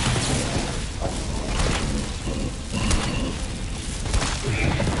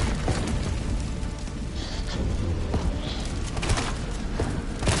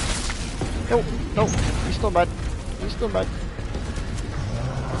 No, no, he's still mad. He's still mad.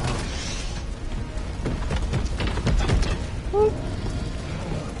 Whoop.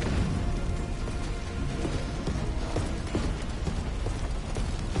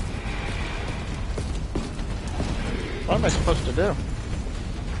 What am I supposed to do?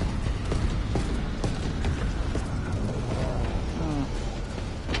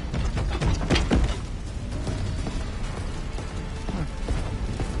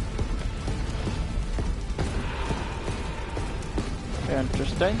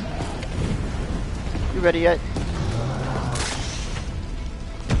 Interesting. You ready yet?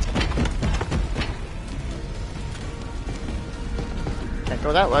 Can't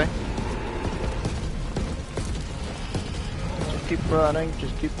go that way. Just keep running,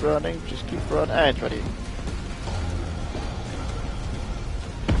 just keep running, just keep running. Ah, it's ready.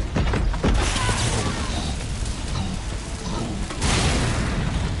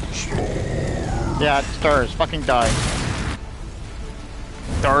 Yeah, it stirs. Fucking die.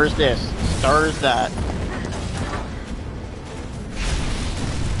 Stars this. Stars that.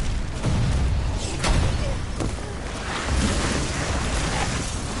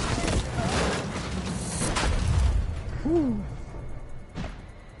 Whew.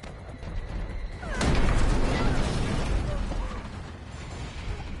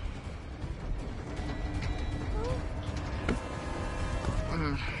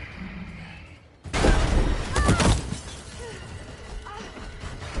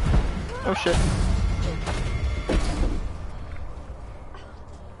 Oh shit.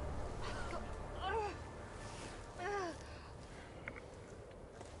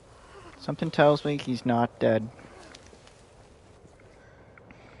 Something tells me he's not dead.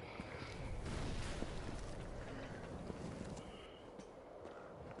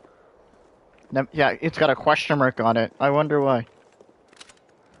 Yeah, it's got a question mark on it. I wonder why.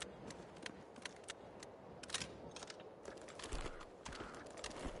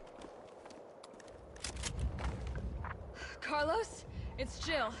 Carlos? It's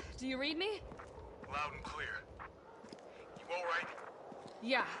Jill. Do you read me? Loud and clear. You alright?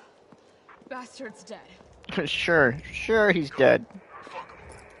 Yeah. Bastard's dead. Sure he's dead. Fuck him.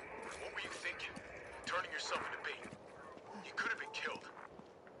 What were you thinking? Turning yourself into bait. You could have been killed.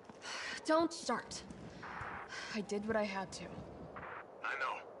 Don't start. I did what I had to. I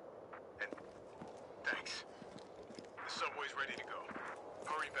know. And thanks. The subway's ready to go.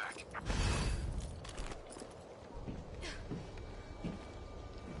 Hurry back.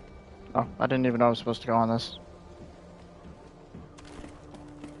 Oh, I didn't even know I was supposed to go on this.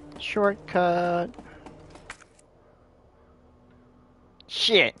 Shortcut.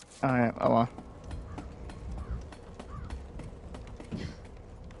 Shit. Alright, oh well.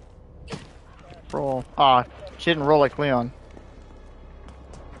 Roll. Ah, she didn't roll like Leon.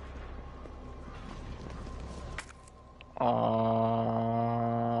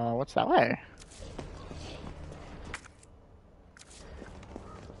 What's that way?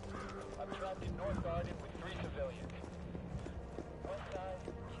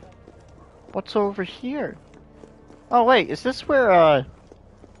 What's over here? Oh wait, is this where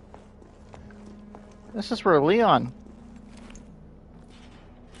this is where Leon.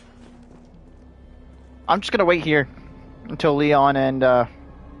 I'm just gonna wait here until Leon and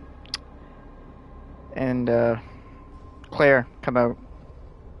Claire come out.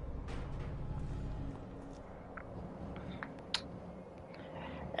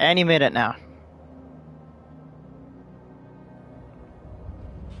 Any minute now.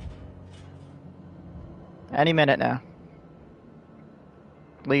 Any minute now.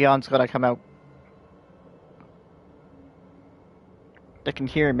 Leon's gonna come out. They can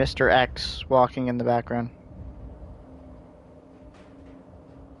hear Mr. X walking in the background.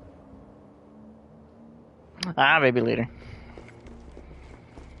 Ah, maybe later.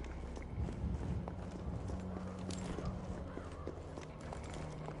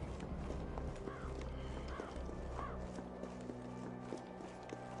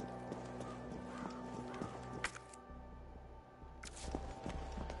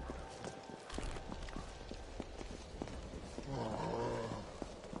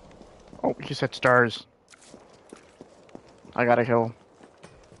 Oh, he said stars. I got a hill.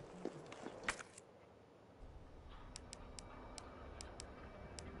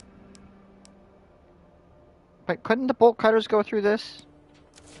 Wait, couldn't the bolt cutters go through this?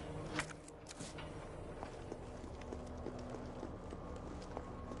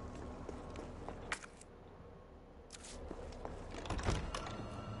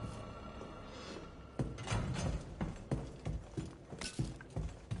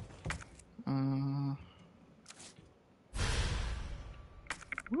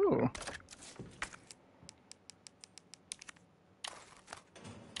 Ooh.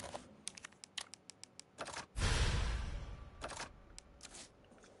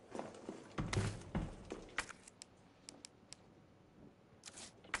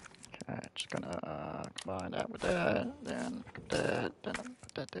 Okay, just gonna combine that with that, then put that, then I'll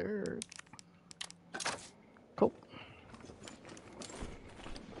put that there. Cool.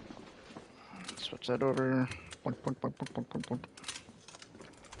 Switch that over. Boink, boink, boink, boink, boink, boink, boink.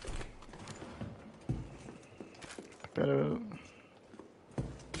 Pick that up.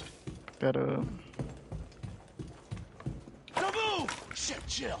 Pick that up. Taboo! Shit,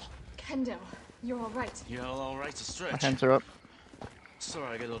 Jill. Kendo, you're all right. Yeah, all right to My stretch. hands are up. Sorry,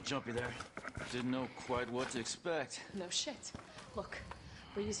 I got a little jumpy there. Didn't know quite what to expect. No shit. Look,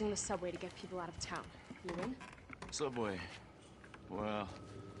 we're using the subway to get people out of town. You in? Subway. Well,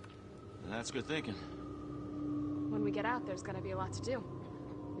 that's good thinking. When we get out, there's gonna be a lot to do.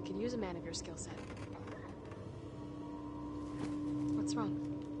 We could use a man of your skill set. What's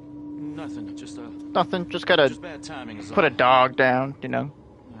wrong? Nothing. Just Nothing, just gotta just bad timing is put all. a dog down, you know.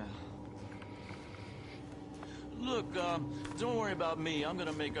 Look, don't worry about me. I'm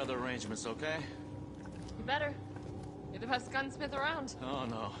gonna make other arrangements, okay? You better. You're the best gunsmith around. Oh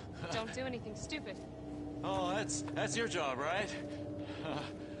no. Don't do anything stupid. Oh, that's your job, right?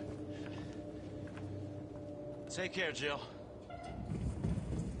 Take care, Jill.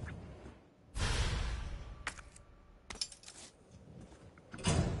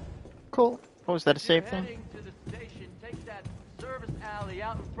 Cool. Oh, is that a save thing? Heading to the station, take that service alley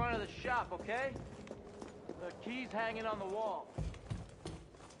out in front of the shop, okay? The key's hanging on the wall.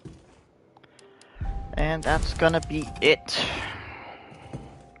 And that's gonna be it.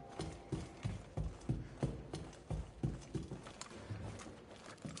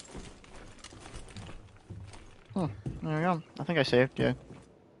 Oh, there we go. I think I saved, yeah.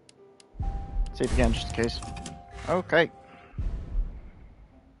 Save again just in case. Okay.